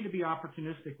continue to be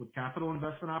opportunistic with capital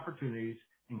investment opportunities,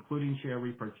 including share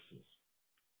repurchases.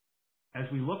 As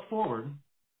we look forward,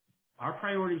 our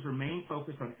priorities remain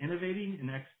focused on innovating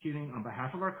and executing on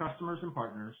behalf of our customers and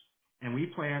partners, and we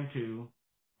plan to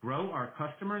grow our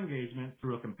customer engagement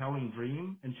through a compelling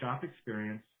dream and shop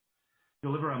experience,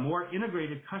 deliver a more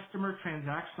integrated customer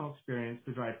transactional experience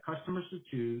to drive customers to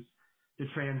choose to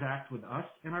transact with us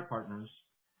and our partners,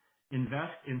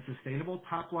 invest in sustainable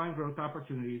top-line growth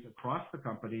opportunities across the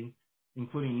company,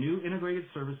 including new integrated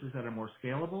services that are more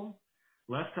scalable,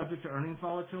 less subject to earnings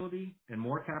volatility, and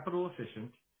more capital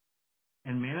efficient,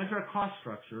 and manage our cost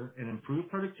structure and improve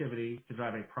productivity to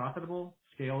drive a profitable,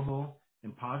 scalable,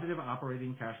 and positive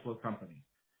operating cash flow company.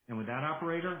 And with that,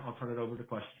 operator, I'll turn it over to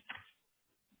questions.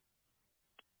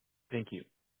 Thank you.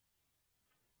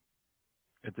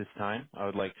 At this time, I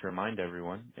would like to remind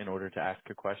everyone, in order to ask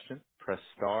a question, press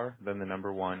star, then the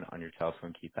number 1 on your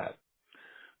telephone keypad.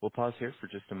 We'll pause here for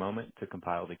just a moment to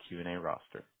compile the Q&A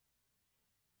roster.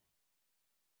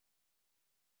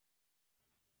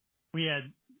 We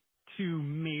had 2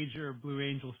 major Blue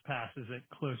Angels passes at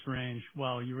close range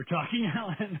while you were talking,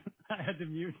 Alan. I had to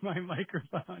mute my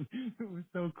microphone. It was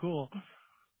so cool.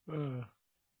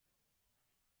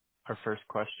 Our first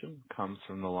question comes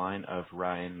from the line of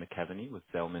Ryan McKeveny with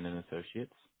Zelman &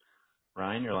 Associates.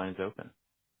 Ryan, your line is open.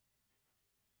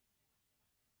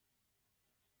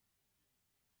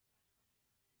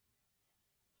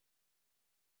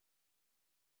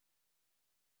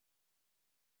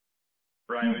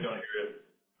 Ryan, we don't hear you.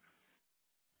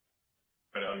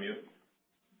 Try to unmute.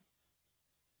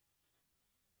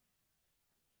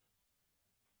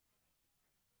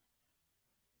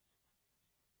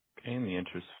 Okay, in the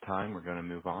interest of time, we're going to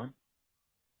move on.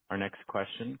 Our next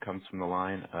question comes from the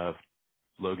line of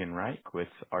Logan Reich with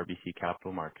RBC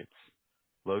Capital Markets.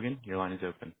 Logan, your line is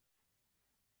open.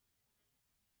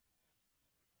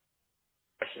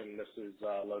 This is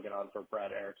Logan on for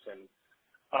Brad Erickson.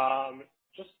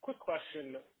 Just quick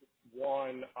question,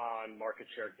 one on market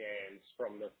share gains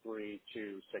from the 3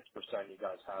 to 6% you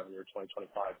guys have in your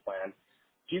 2025 plan.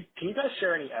 Can you guys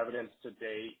share any evidence to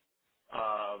date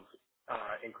of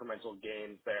incremental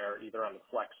gains there, either on the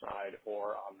Flex side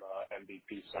or on the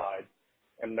MVP side?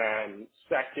 And then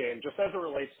second, just as it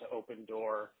relates to Open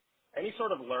Door, any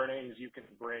sort of learnings you can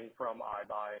bring from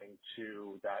iBuying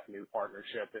to that new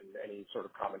partnership and any sort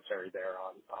of commentary there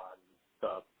on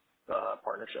the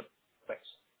partnership? Thanks.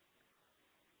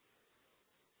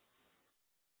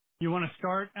 You want to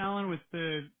start, Alan, with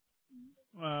the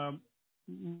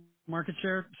market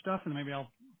share stuff, and maybe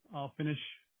I'll finish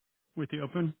with the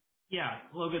open? Yeah,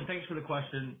 Logan, thanks for the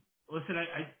question. Listen,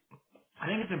 I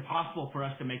think it's impossible for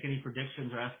us to make any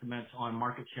predictions or estimates on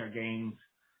market share gains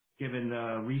given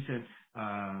the recent,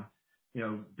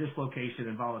 dislocation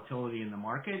and volatility in the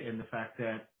market and the fact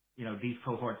that, these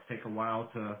cohorts take a while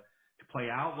to play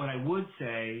out. What I would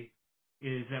say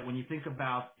is that when you think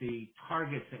about the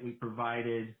targets that we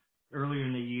provided earlier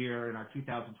in the year in our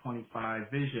 2025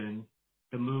 vision,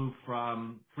 the move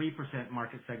from 3%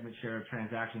 market segment share of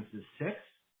transactions to 6,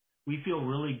 we feel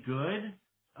really good,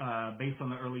 based on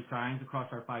the early signs across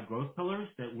our 5 growth pillars,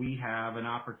 that we have an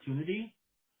opportunity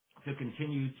to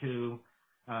continue to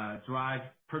drive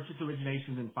purchase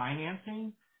originations and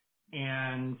financing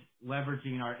and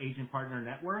leveraging our agent partner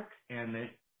network and the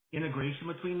integration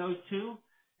between those two.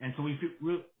 And so we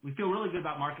feel really good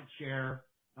about market share,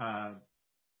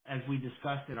 as we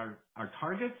discussed in our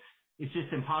targets. It's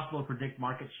just impossible to predict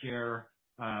market share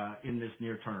in this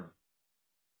near term.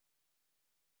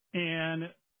 And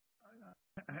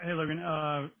hey,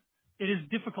 Logan, it is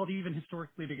difficult even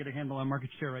historically to get a handle on market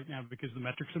share right now because the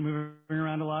metrics are moving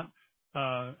around a lot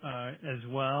as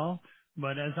well.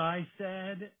 But as I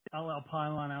said, I'll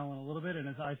pile on Alan a little bit. And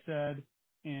as I said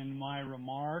in my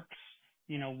remarks,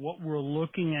 what we're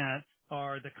looking at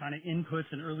are the kind of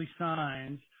inputs and early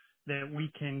signs that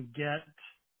we can get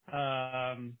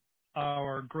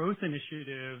our growth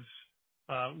initiatives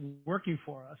working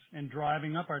for us and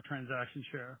driving up our transaction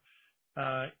share.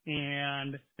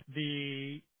 And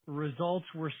the results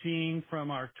we're seeing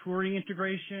from our touring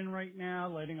integration right now,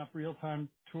 lighting up real-time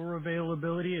tour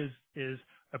availability is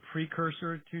a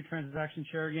precursor to transaction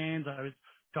share gains. I was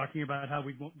talking about how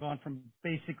we've gone from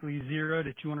basically 0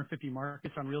 to 250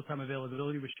 markets on real-time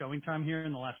availability with showing time here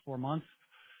in the last 4 months.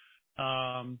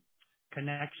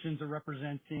 Connections are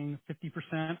representing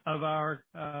 50% of our,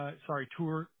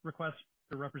 tour requests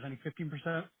are representing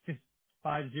 50%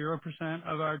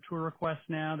 of our tour requests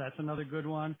now. That's another good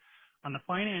one. On the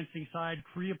financing side,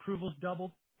 pre-approvals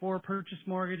doubled for purchase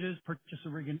mortgages. Purchase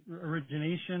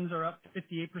originations are up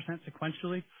 58%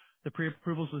 sequentially. The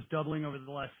pre-approvals was doubling over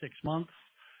the last 6 months.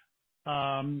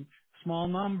 Small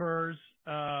numbers,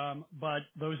 but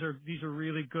these are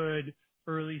really good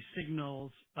early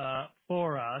signals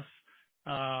for us,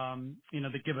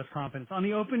 that give us confidence. On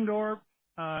the Open Door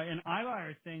and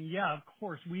iBuyer thing, yeah, of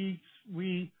course, we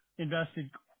invested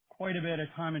quite a bit of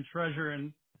time and treasure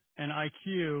and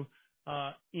IQ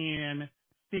in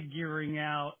figuring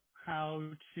out how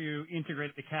to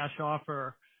integrate the cash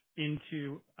offer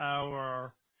into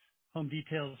our home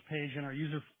details page and our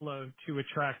user flow to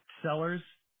attract sellers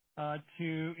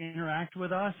to interact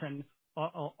with us. And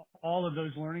all of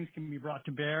those learnings can be brought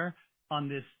to bear on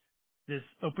this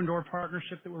Open Door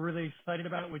partnership that we're really excited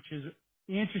about, which is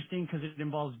interesting because it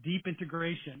involves deep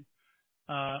integration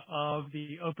of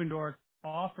the Open Door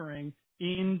offering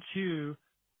into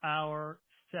our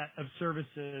set of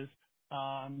services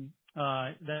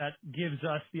that gives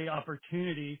us the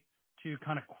opportunity to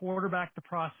kind of quarterback the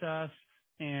process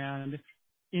and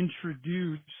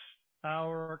introduce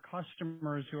our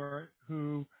customers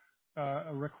who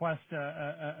request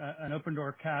an Open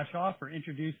Door cash offer,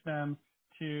 introduce them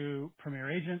to Premier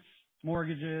Agents,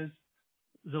 mortgages,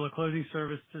 Zillow Closing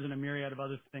Services, and a myriad of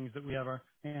other things that we have our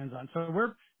hands on. So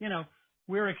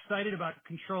we're excited about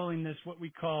controlling this, what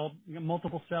we call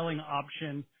multiple selling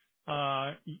option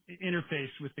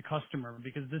interface with the customer,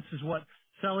 because this is what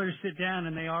sellers sit down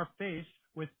and they are faced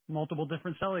with multiple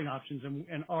different selling options,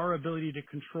 and our ability to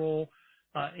control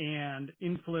and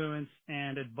influence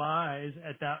and advise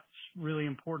at that really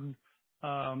important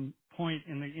point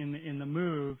in the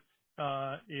move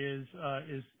is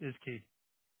key.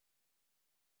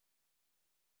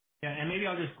 Yeah, and maybe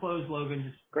I'll just close, Logan,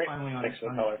 just Great. finally on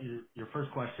your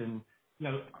first question.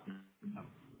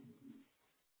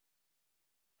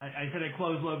 I said I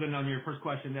closed, Logan, on your first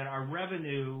question, that our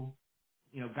revenue,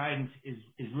 guidance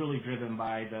is really driven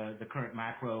by the current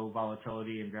macro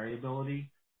volatility and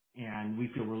variability, and we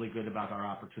feel really good about our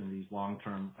opportunities long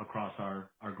term across our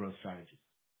growth strategies.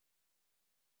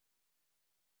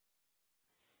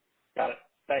 Got it.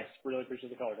 Thanks. Really appreciate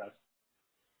the color, guys.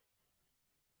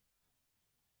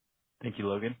 Thank you,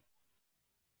 Logan.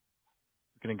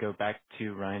 We're going to go back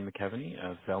to Ryan McKeveny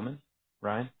of Zelman.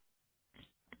 Ryan?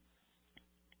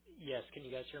 Yes. Can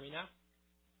you guys hear me now?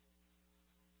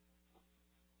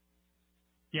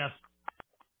 Yes.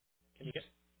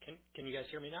 Can you guys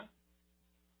hear me now?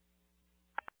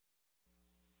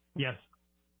 Yes.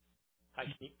 Hi.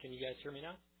 Can you guys hear me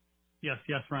now? Yes.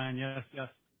 Yes, Ryan. Yes. Yes.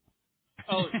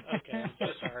 Oh, okay. I'm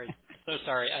so sorry. So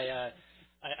sorry.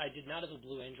 I did not have a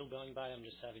Blue Angel going by. I'm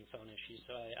just having phone issues,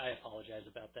 so I apologize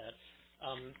about that.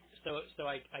 So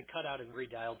I cut out and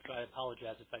redialed, so I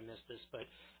apologize if I missed this, but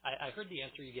I heard the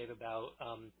answer you gave about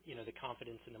the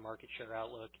confidence in the market share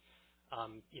outlook,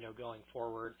 going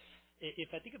forward.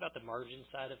 If I think about the margin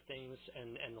side of things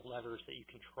and the levers that you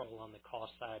control on the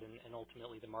cost side and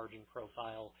ultimately the margin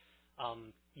profile,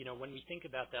 when we think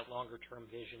about that longer term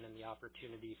vision and the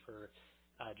opportunity for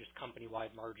just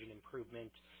company-wide margin improvement,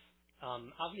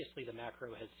 obviously the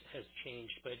macro has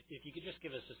changed, but if you could just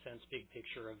give us a sense, big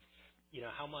picture of,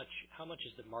 how much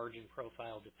is the margin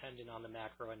profile dependent on the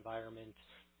macro environment,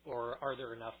 or are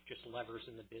there enough just levers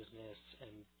in the business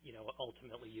and,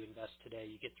 ultimately you invest today,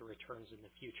 you get the returns in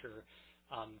the future,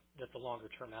 that the longer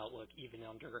term outlook, even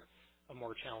under a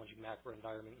more challenging macro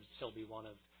environment, would still be one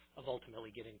of ultimately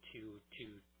getting to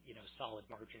solid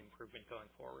margin improvement going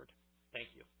forward? Thank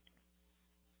you.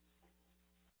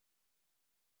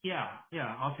 Yeah,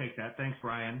 I'll take that. Thanks,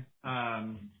 Ryan.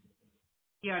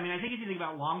 I think if you think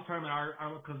about long term and our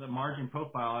look at the margin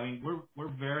profile,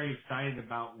 we're very excited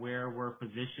about where we're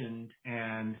positioned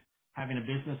and having a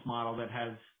business model that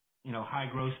has, high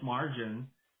gross margin.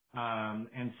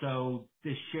 And so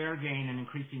this share gain and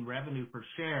increasing revenue per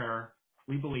share,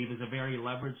 we believe, is a very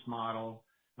leveraged model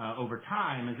over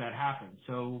time as that happens.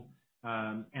 So,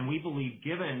 and we believe,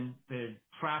 given the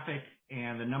traffic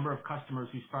and the number of customers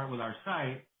who start with our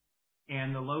site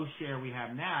and the low share we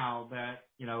have now, that,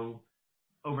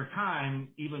 over time,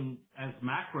 even as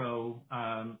macro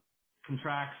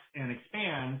contracts and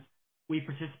expands, we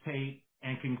participate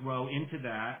and can grow into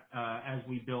that as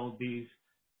we build these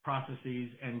processes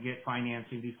and get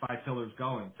financing, these 5 pillars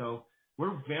going. So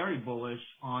we're very bullish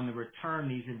on the return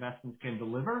these investments can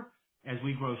deliver as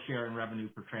we grow share and revenue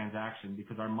per transaction,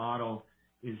 because our model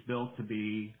is built to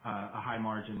be a high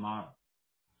margin model.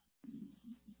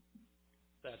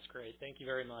 That's great. Thank you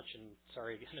very much, and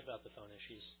sorry again about the phone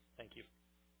issues. Thank you.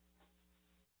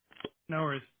 No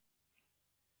worries.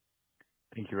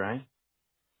 Thank you, Ryan.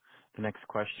 The next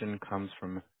question comes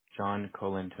from John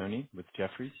Colantoni with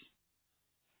Jefferies.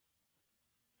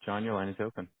 John, your line is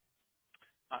open.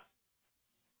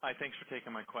 Hi, thanks for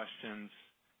taking my questions.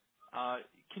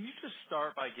 Can you just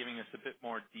start by giving us a bit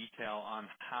more detail on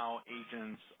how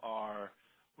agents are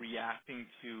reacting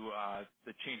to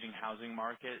the changing housing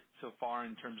market so far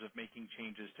in terms of making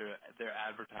changes to their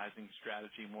advertising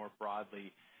strategy more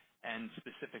broadly and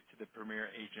specific to the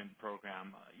Premier Agent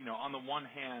program? On the one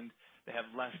hand, they have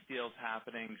less deals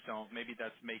happening, so maybe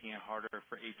that's making it harder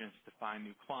for agents to find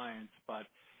new clients, but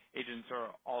agents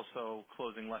are also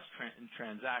closing less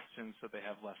transactions, so they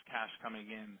have less cash coming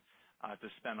in to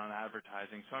spend on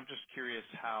advertising. So I'm just curious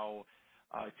how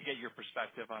to get your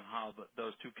perspective on how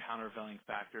those two countervailing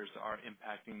factors are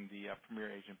impacting the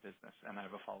Premier Agent business, and I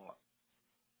have a follow-up.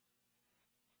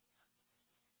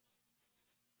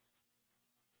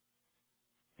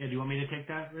 Yeah, do you want me to take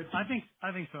that, Rich? I think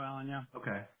so, Alan. Yeah.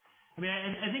 Okay.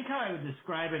 I think how I would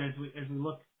describe it as we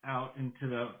look out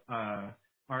into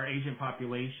our agent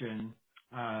population,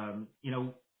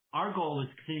 our goal is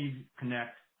to continue to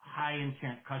connect high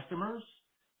intent customers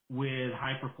with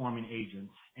high performing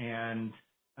agents. And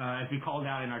as we called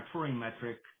out in our touring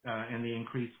metric and the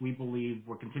increase, we believe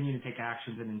we're continuing to take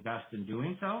actions and invest in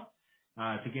doing so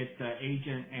to get the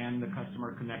agent and the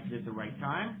customer connected at the right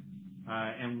time.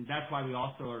 And that's why we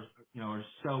also are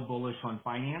so bullish on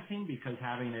financing, because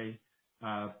having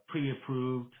a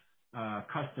pre-approved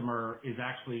customer is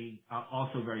actually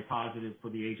also very positive for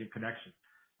the agent connection.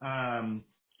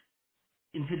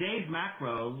 In today's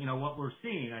macro, what we're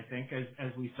seeing, I think,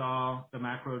 as we saw the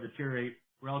macro deteriorate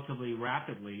relatively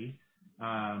rapidly,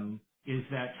 is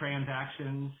that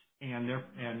transactions and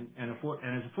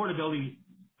as affordability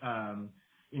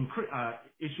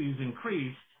issues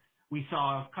increased, we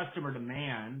saw customer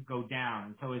demand go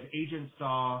down. So as agents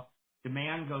saw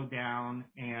demand go down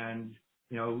and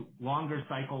longer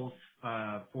cycles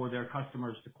for their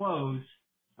customers to close,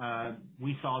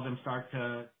 we saw them start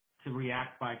to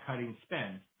react by cutting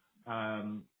spend.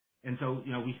 And so,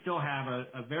 we still have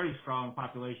a very strong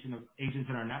population of agents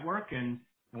in our network, and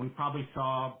we probably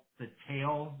saw the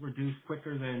tail reduce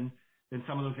quicker than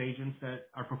some of those agents that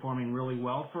are performing really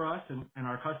well for us and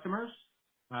our customers.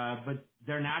 But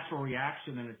their natural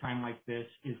reaction in a time like this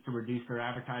is to reduce their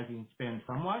advertising spend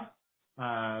somewhat,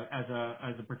 as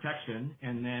a protection.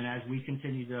 And then as we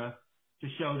continue to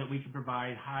show that we can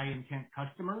provide high intent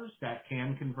customers that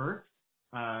can convert,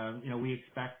 we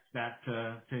expect that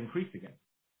to increase again.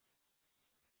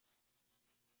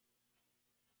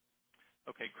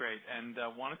 Okay, great. And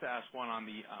wanted to ask one on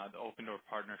the Opendoor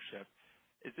partnership.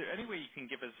 Is there any way you can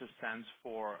give us a sense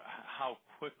for how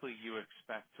quickly you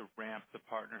expect to ramp the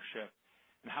partnership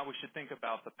and how we should think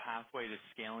about the pathway to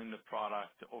scaling the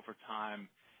product over time?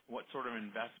 What sort of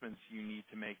investments you need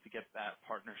to make to get that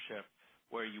partnership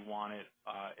where you want it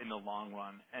in the long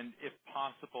run? And if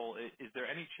possible, is there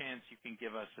any chance you can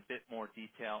give us a bit more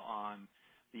detail on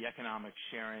the economic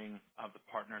sharing of the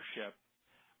partnership,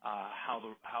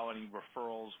 how any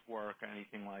referrals work,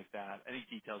 anything like that? Any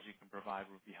details you can provide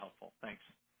would be helpful. Thanks.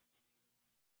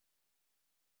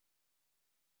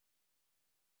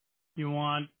 You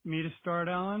want me to start,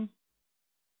 Alan?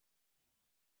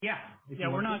 Yeah.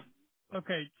 We're not.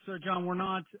 Okay, so John, we're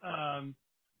not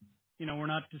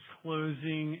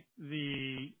disclosing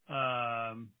the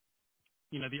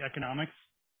the economics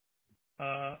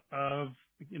of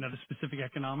the specific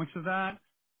economics of that.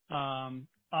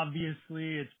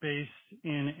 Obviously, it's based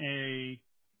in a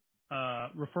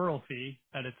referral fee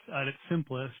at its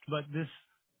simplest, but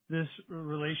this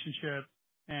relationship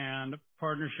and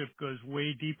partnership goes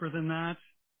way deeper than that.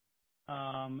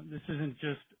 This isn't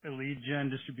just a lead gen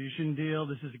distribution deal.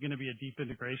 This is going to be a deep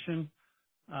integration.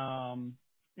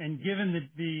 And given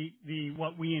the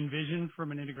what we envision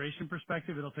from an integration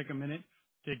perspective, it'll take a minute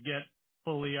to get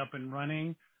fully up and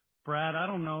running. Brad, I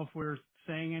don't know if we're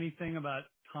saying anything about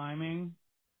timing.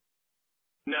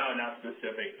 No, not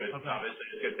specific, but okay. Obviously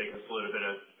it's going to take us a little bit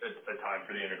of time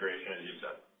for the integration, as you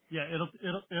said. Yeah,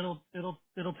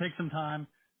 it'll take some time,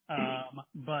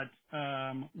 but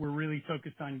we're really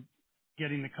focused on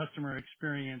getting the customer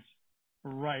experience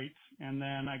right, and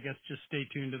then I guess just stay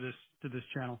tuned to this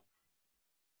channel.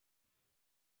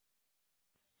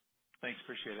 Thanks,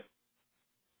 appreciate it.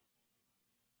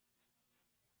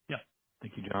 Yeah.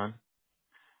 Thank you, John.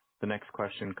 The next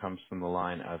question comes from the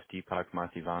line of Deepak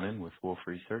Mathivanan with Wolfe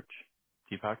Research.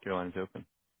 Deepak, your line is open.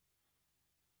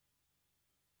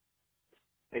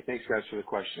 Hey, thanks guys for the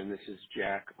question. This is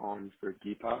Jack on for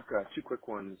Deepak. Two quick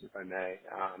ones, if I may.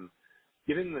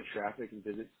 Given the traffic and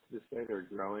visits to the site are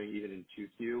growing even in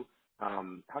 2Q,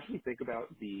 how should we think about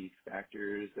the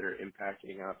factors that are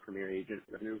impacting Premier Agent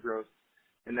revenue growth?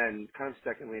 And then kind of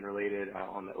secondly and related,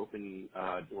 on the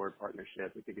Opendoor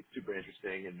partnership, I think it's super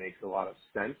interesting and makes a lot of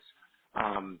sense.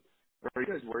 Are you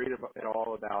guys worried at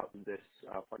all about this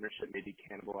partnership maybe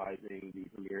cannibalizing the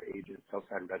Premier Agent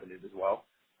sell-side revenues as well?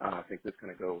 I think this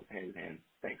kind of go hand in hand.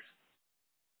 Thanks.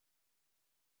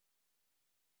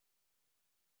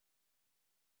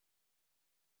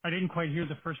 I didn't quite hear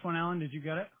the first one, Alan. Did you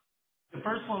get it? The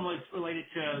first one was related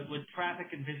to with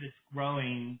traffic and visits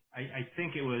growing. I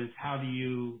think it was how do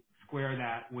you square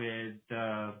that with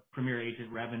the Premier Agent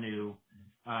revenue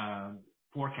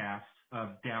forecast of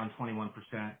down 21%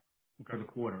 for the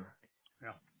quarter.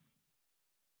 Yeah.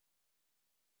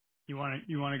 You want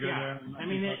to go there? I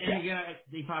mean, and again,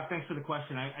 Deepak, thanks for the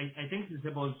question. I think the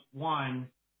simple is one,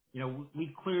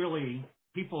 we clearly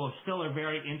people still are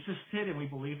very interested, and we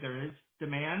believe there is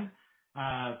demand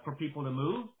for people to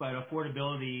move, but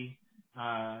affordability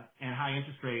and high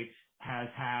interest rates has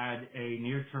had a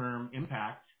near-term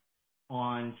impact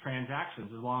on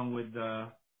transactions, along with the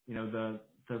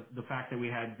fact that we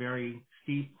had very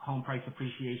steep home price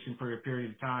appreciation for a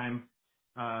period of time,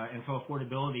 and so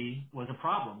affordability was a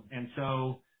problem. And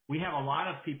so we have a lot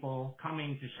of people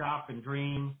coming to shop and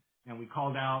dream, and we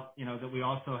called out, that we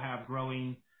also have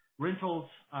growing rentals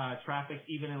traffic,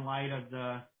 even in light of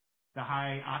the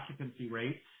high occupancy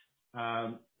rates,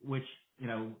 which,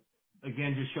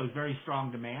 again, just shows very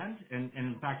strong demand. And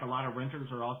in fact, a lot of renters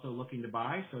are also looking to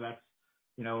buy. So that's,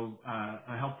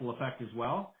 a helpful effect as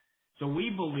well. So we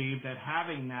believe that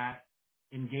having that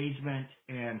engagement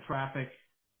and traffic,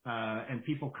 and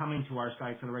people coming to our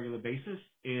sites on a regular basis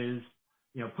is,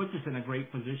 puts us in a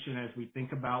great position as we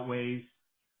think about ways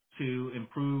to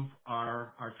improve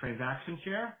our transaction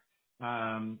share,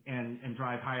 and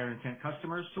drive higher intent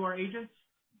customers to our agents.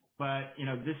 But,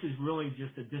 this is really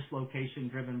just a dislocation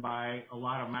driven by a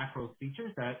lot of macro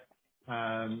features that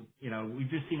We've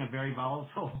just seen a very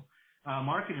volatile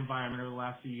market environment over the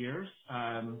last few years,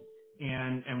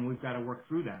 and we've got to work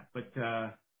through that. But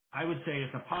I would say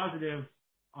it's a positive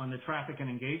on the traffic and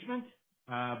engagement,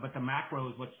 but the macro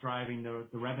is what's driving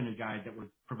the revenue guide that we're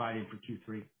providing for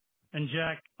Q3. And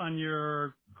Jack, on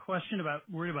your question about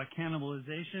worried about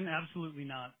cannibalization, absolutely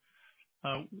not.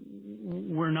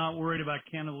 We're not worried about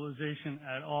cannibalization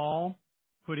at all.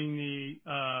 Putting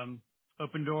the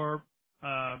Opendoor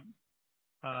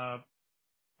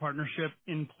partnership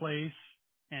in place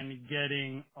and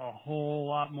getting a whole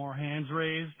lot more hands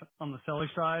raised on the seller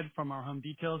side from our home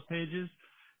details pages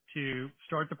to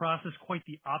start the process. Quite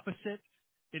the opposite.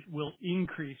 It will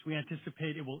increase. We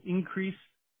anticipate it will increase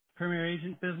Premier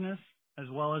Agent business as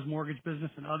well as mortgage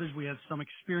business and others. We have some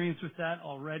experience with that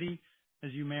already,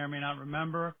 as you may or may not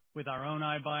remember, with our own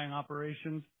iBuying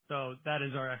operations. So that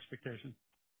is our expectation.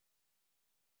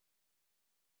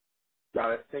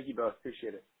 Got it. Thank you both.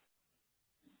 Appreciate it.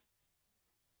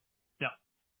 Yeah.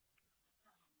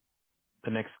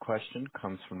 The next question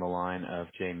comes from the line of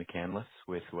Jay McCanless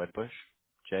with Wedbush.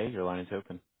 Jay, your line is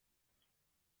open.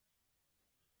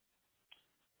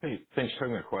 Hey, thanks for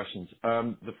taking my questions.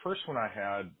 The first one I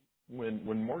had,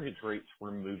 when mortgage rates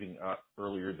were moving up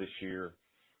earlier this year,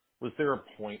 was there a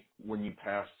point when you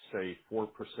passed, say, 4%,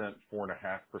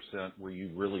 4.5%, where you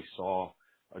really saw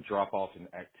a drop-off in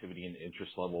activity and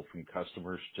interest level from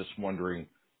customers? Just wondering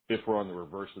if we're on the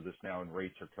reverse of this now and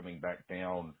rates are coming back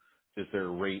down, is there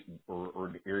a rate or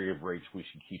an area of rates we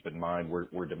should keep in mind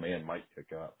where demand might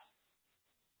pick up?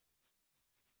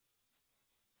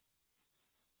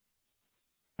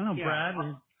 I don't know, Brad.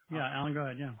 Alan, go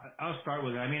ahead. Yeah. I'll start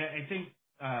with it. I mean, I think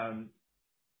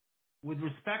with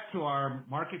respect to our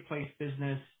marketplace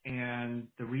business and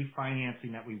the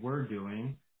refinancing that we were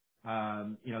doing,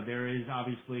 there is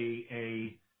obviously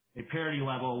a parity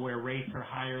level where rates are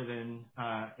higher than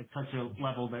at such a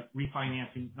level that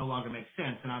refinancing no longer makes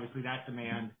sense. And obviously that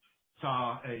demand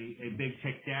saw a big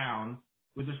tick down.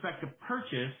 With respect to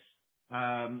purchase,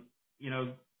 I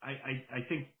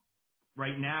think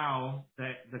right now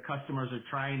that the customers are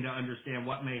trying to understand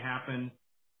what may happen.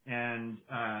 And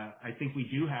I think we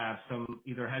do have some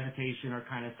either hesitation or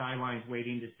kind of sidelines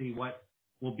waiting to see what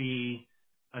will be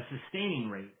a sustaining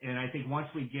rate. And I think once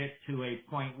we get to a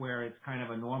point where it's kind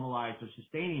of a normalized or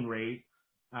sustaining rate,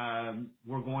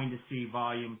 we're going to see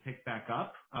volume pick back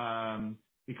up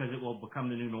because it will become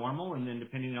the new normal. And then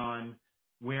depending on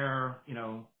where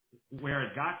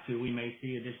it got to, we may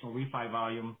see additional refi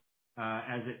volume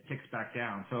as it ticks back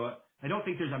down. So I don't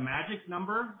think there's a magic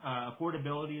number.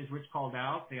 Affordability, as Rich called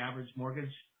out, the average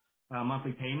mortgage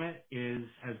monthly payment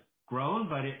has grown,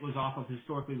 but it was off of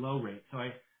historically low rates. So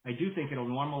I do think it'll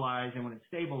normalize, and when it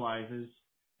stabilizes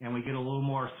and we get a little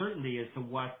more certainty as to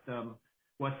what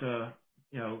the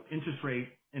interest rate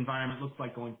environment looks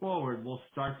like going forward, we'll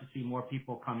start to see more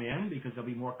people come in because they'll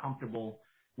be more comfortable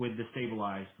with the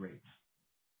stabilized rates.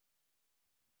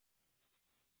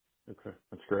 Okay,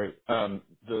 that's great.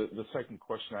 The second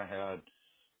question I had,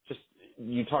 just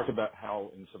you talked about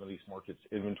how in some of these markets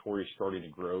inventory is starting to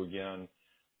grow again,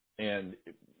 and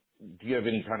do you have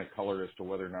any kind of color as to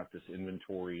whether or not this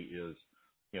inventory is,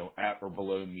 at or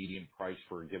below median price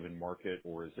for a given market,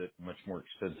 or is it much more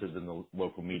expensive than the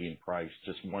local median price?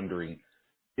 Just wondering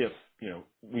if,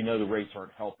 we know the rates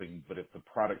aren't helping, but if the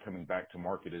product coming back to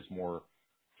market is more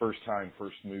first time,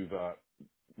 first move up,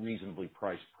 reasonably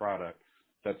priced product,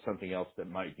 that's something else that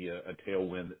might be a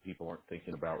tailwind that people aren't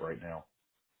thinking about right now.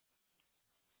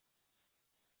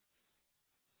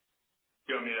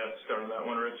 You want me to start on that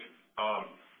one, Rich?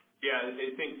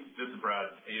 I think this is Brad.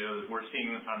 We're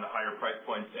seeing on the higher price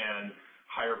points and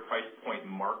higher price point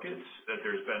markets that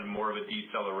there's been more of a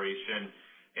deceleration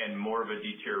and more of a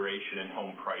deterioration in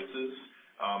home prices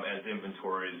as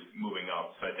inventory is moving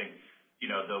up. So I think,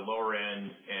 the lower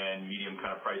end and medium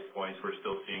kind of price points, we're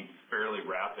still seeing fairly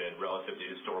rapid relative to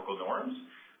historical norms.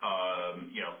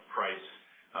 Price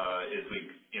is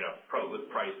weak, with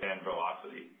price and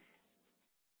velocity.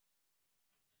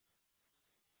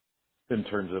 In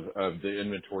terms of the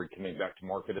inventory coming back to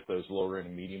market at those lower end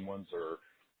and medium ones, or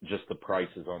just the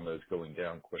prices on those going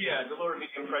down quickly? Yeah, the lower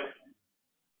medium price.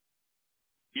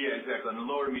 Yeah, exactly. On the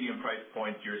lower medium price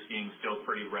points, you're seeing still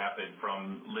pretty rapid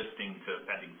from listing to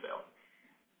pending sale.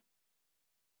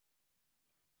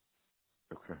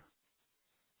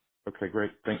 Okay,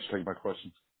 great. Thanks for taking my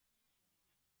questions.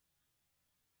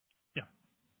 Yeah.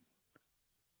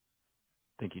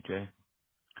 Thank you, Jay.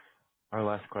 Our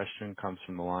last question comes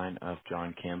from the line of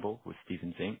John Campbell with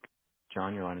Stephens Inc.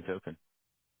 John, your line is open.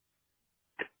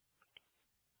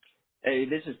 Hey,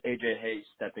 this is AJ Hayes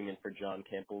stepping in for John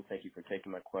Campbell. Thank you for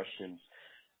taking my questions.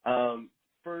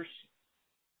 First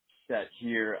set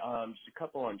here, just a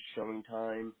couple on showing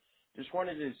time. Just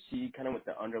wanted to see kind of what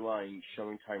the underlying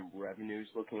showing time revenues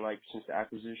looking like since the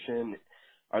acquisition.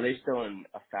 Are they still in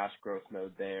a fast growth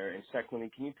mode there? And secondly,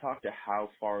 can you talk to how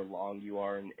far along you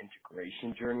are in the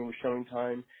integration journey with showing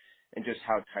time and just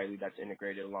how tightly that's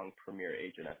integrated along Premier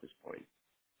Agent at this point?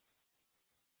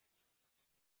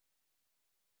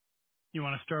 You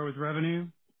want to start with revenue,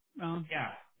 Alan?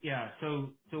 Yeah.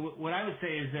 So what I would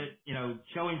say is that,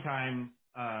 showing time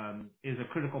is a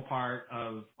critical part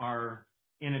of our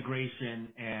integration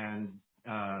and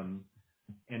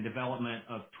development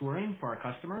of touring for our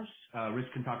customers.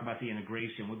 Rich can talk about the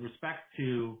integration. With respect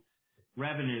to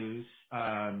revenues,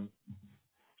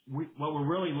 what we're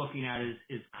really looking at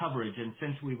is coverage. And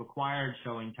since we've acquired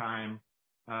showing time,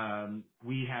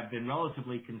 we have been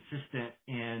relatively consistent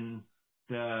in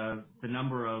the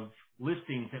number of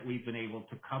listings that we've been able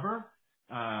to cover.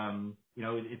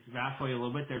 It's vacillated a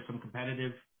little bit. There's some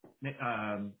competitive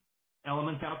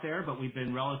elements out there, but we've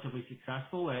been relatively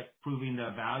successful at proving the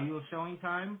value of showing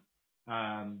time.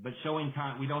 But showing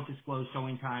time, we don't disclose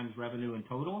showing time's revenue in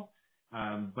total.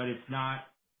 But it's not,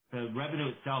 the revenue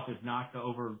itself is not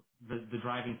the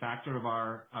driving factor of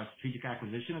our strategic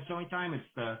acquisition of showing time.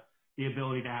 It's the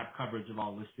ability to have coverage of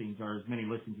all listings or as many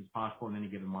listings as possible in any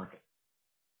given market.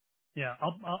 Yeah,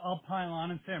 I'll pile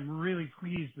on and say I'm really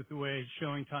pleased with the way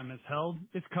showing time has held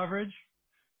its coverage,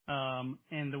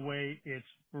 and the way it's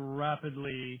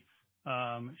rapidly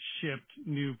shipped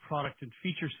new product and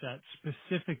feature sets.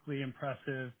 Specifically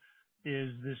impressive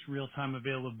is this real-time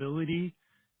availability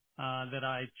that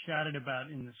I chatted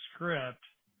about in the script,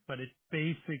 but it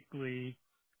basically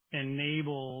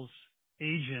enables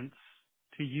agents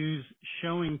to use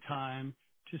showing time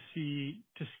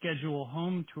to schedule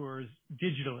home tours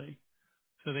digitally,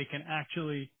 so they can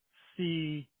actually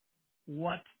see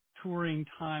what touring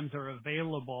times are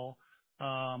available,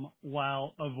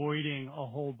 while avoiding a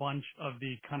whole bunch of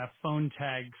the kind of phone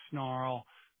tag snarl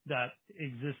that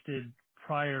existed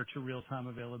prior to real-time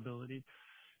availability.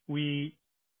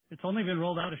 It's only been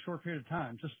rolled out a short period of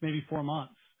time, just maybe 4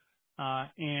 months,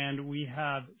 and we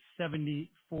have 74%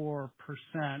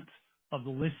 of the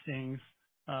listings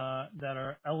that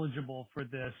are eligible for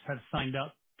this have signed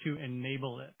up to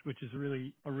enable it, which is a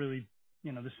really,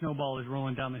 the snowball is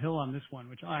rolling down the hill on this one,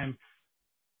 which I'm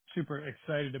super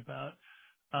excited about.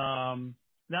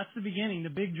 That's the beginning. The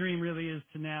big dream really is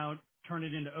to now turn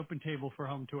it into OpenTable for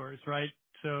home tours, right?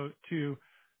 So to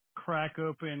crack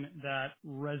open that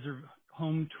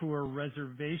home tour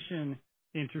reservation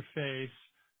interface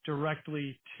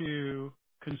directly to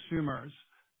consumers,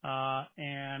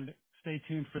 and stay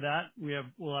tuned for that.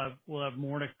 We'll have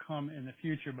more to come in the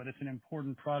future, but it's an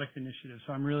important product initiative.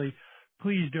 So I'm really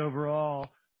pleased overall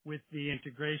with the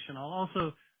integration. I'll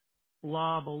also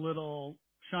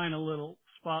shine a little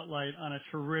spotlight on a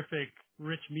terrific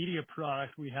rich media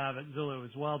product we have at Zillow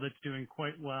as well that's doing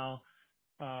quite well,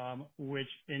 which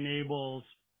enables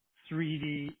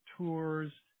 3D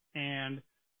tours and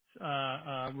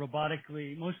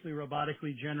mostly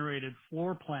robotically generated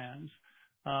floor plans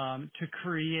to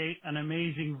create an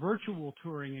amazing virtual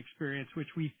touring experience,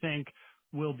 which we think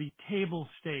will be table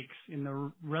stakes in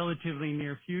the relatively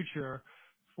near future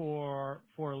for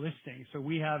listings. So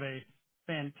we have a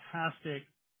fantastic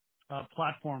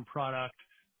platform product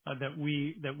that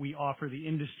we offer the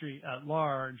industry at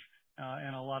large,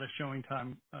 and a lot of showing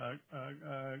time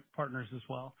partners as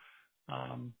well.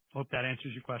 Hope that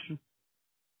answers your question.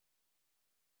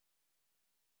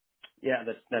 Yeah,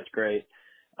 that's great.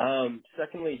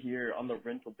 Secondly, here on the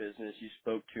rental business, you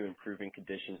spoke to improving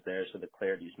conditions there, so the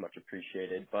clarity is much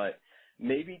appreciated. But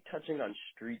maybe touching on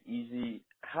StreetEasy,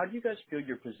 how do you guys feel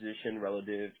your position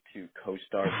relative to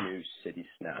CoStar's new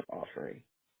CitySnap offering?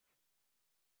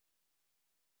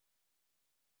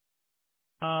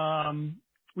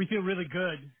 We feel really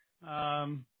good.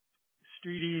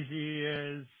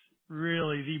 StreetEasy is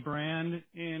really the brand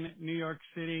in New York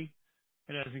City.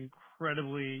 It has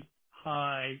incredibly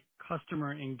high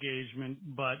customer engagement,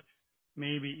 but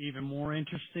maybe even more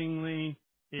interestingly,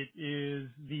 it is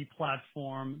the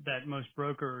platform that most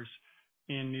brokers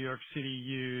in New York City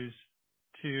use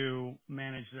to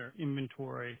manage their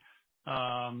inventory.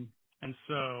 And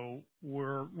so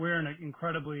we're in an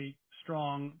incredibly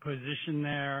strong position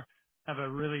there, have a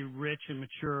really rich and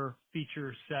mature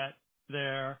feature set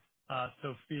there,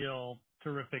 so feel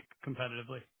terrific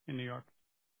competitively in New York.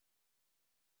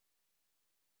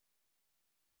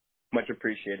 Much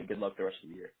appreciated. Good luck the rest of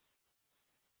the year.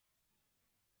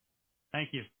 Thank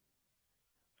you.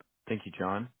 Thank you,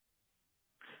 John.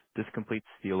 This completes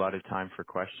the allotted time for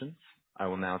questions. I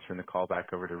will now turn the call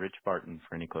back over to Rich Barton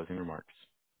for any closing remarks.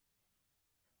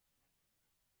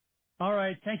 All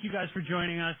right. Thank you guys for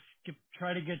joining us.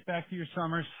 Try to get back to your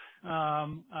summers.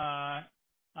 I'm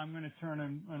going to turn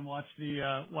and watch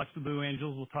the Blue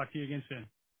Angels. We'll talk to you again soon.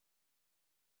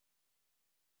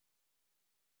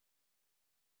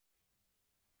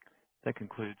 That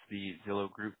concludes the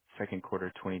Zillow Group second quarter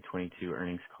 2022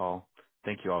 earnings call.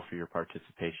 Thank you all for your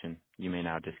participation. You may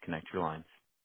now disconnect your lines.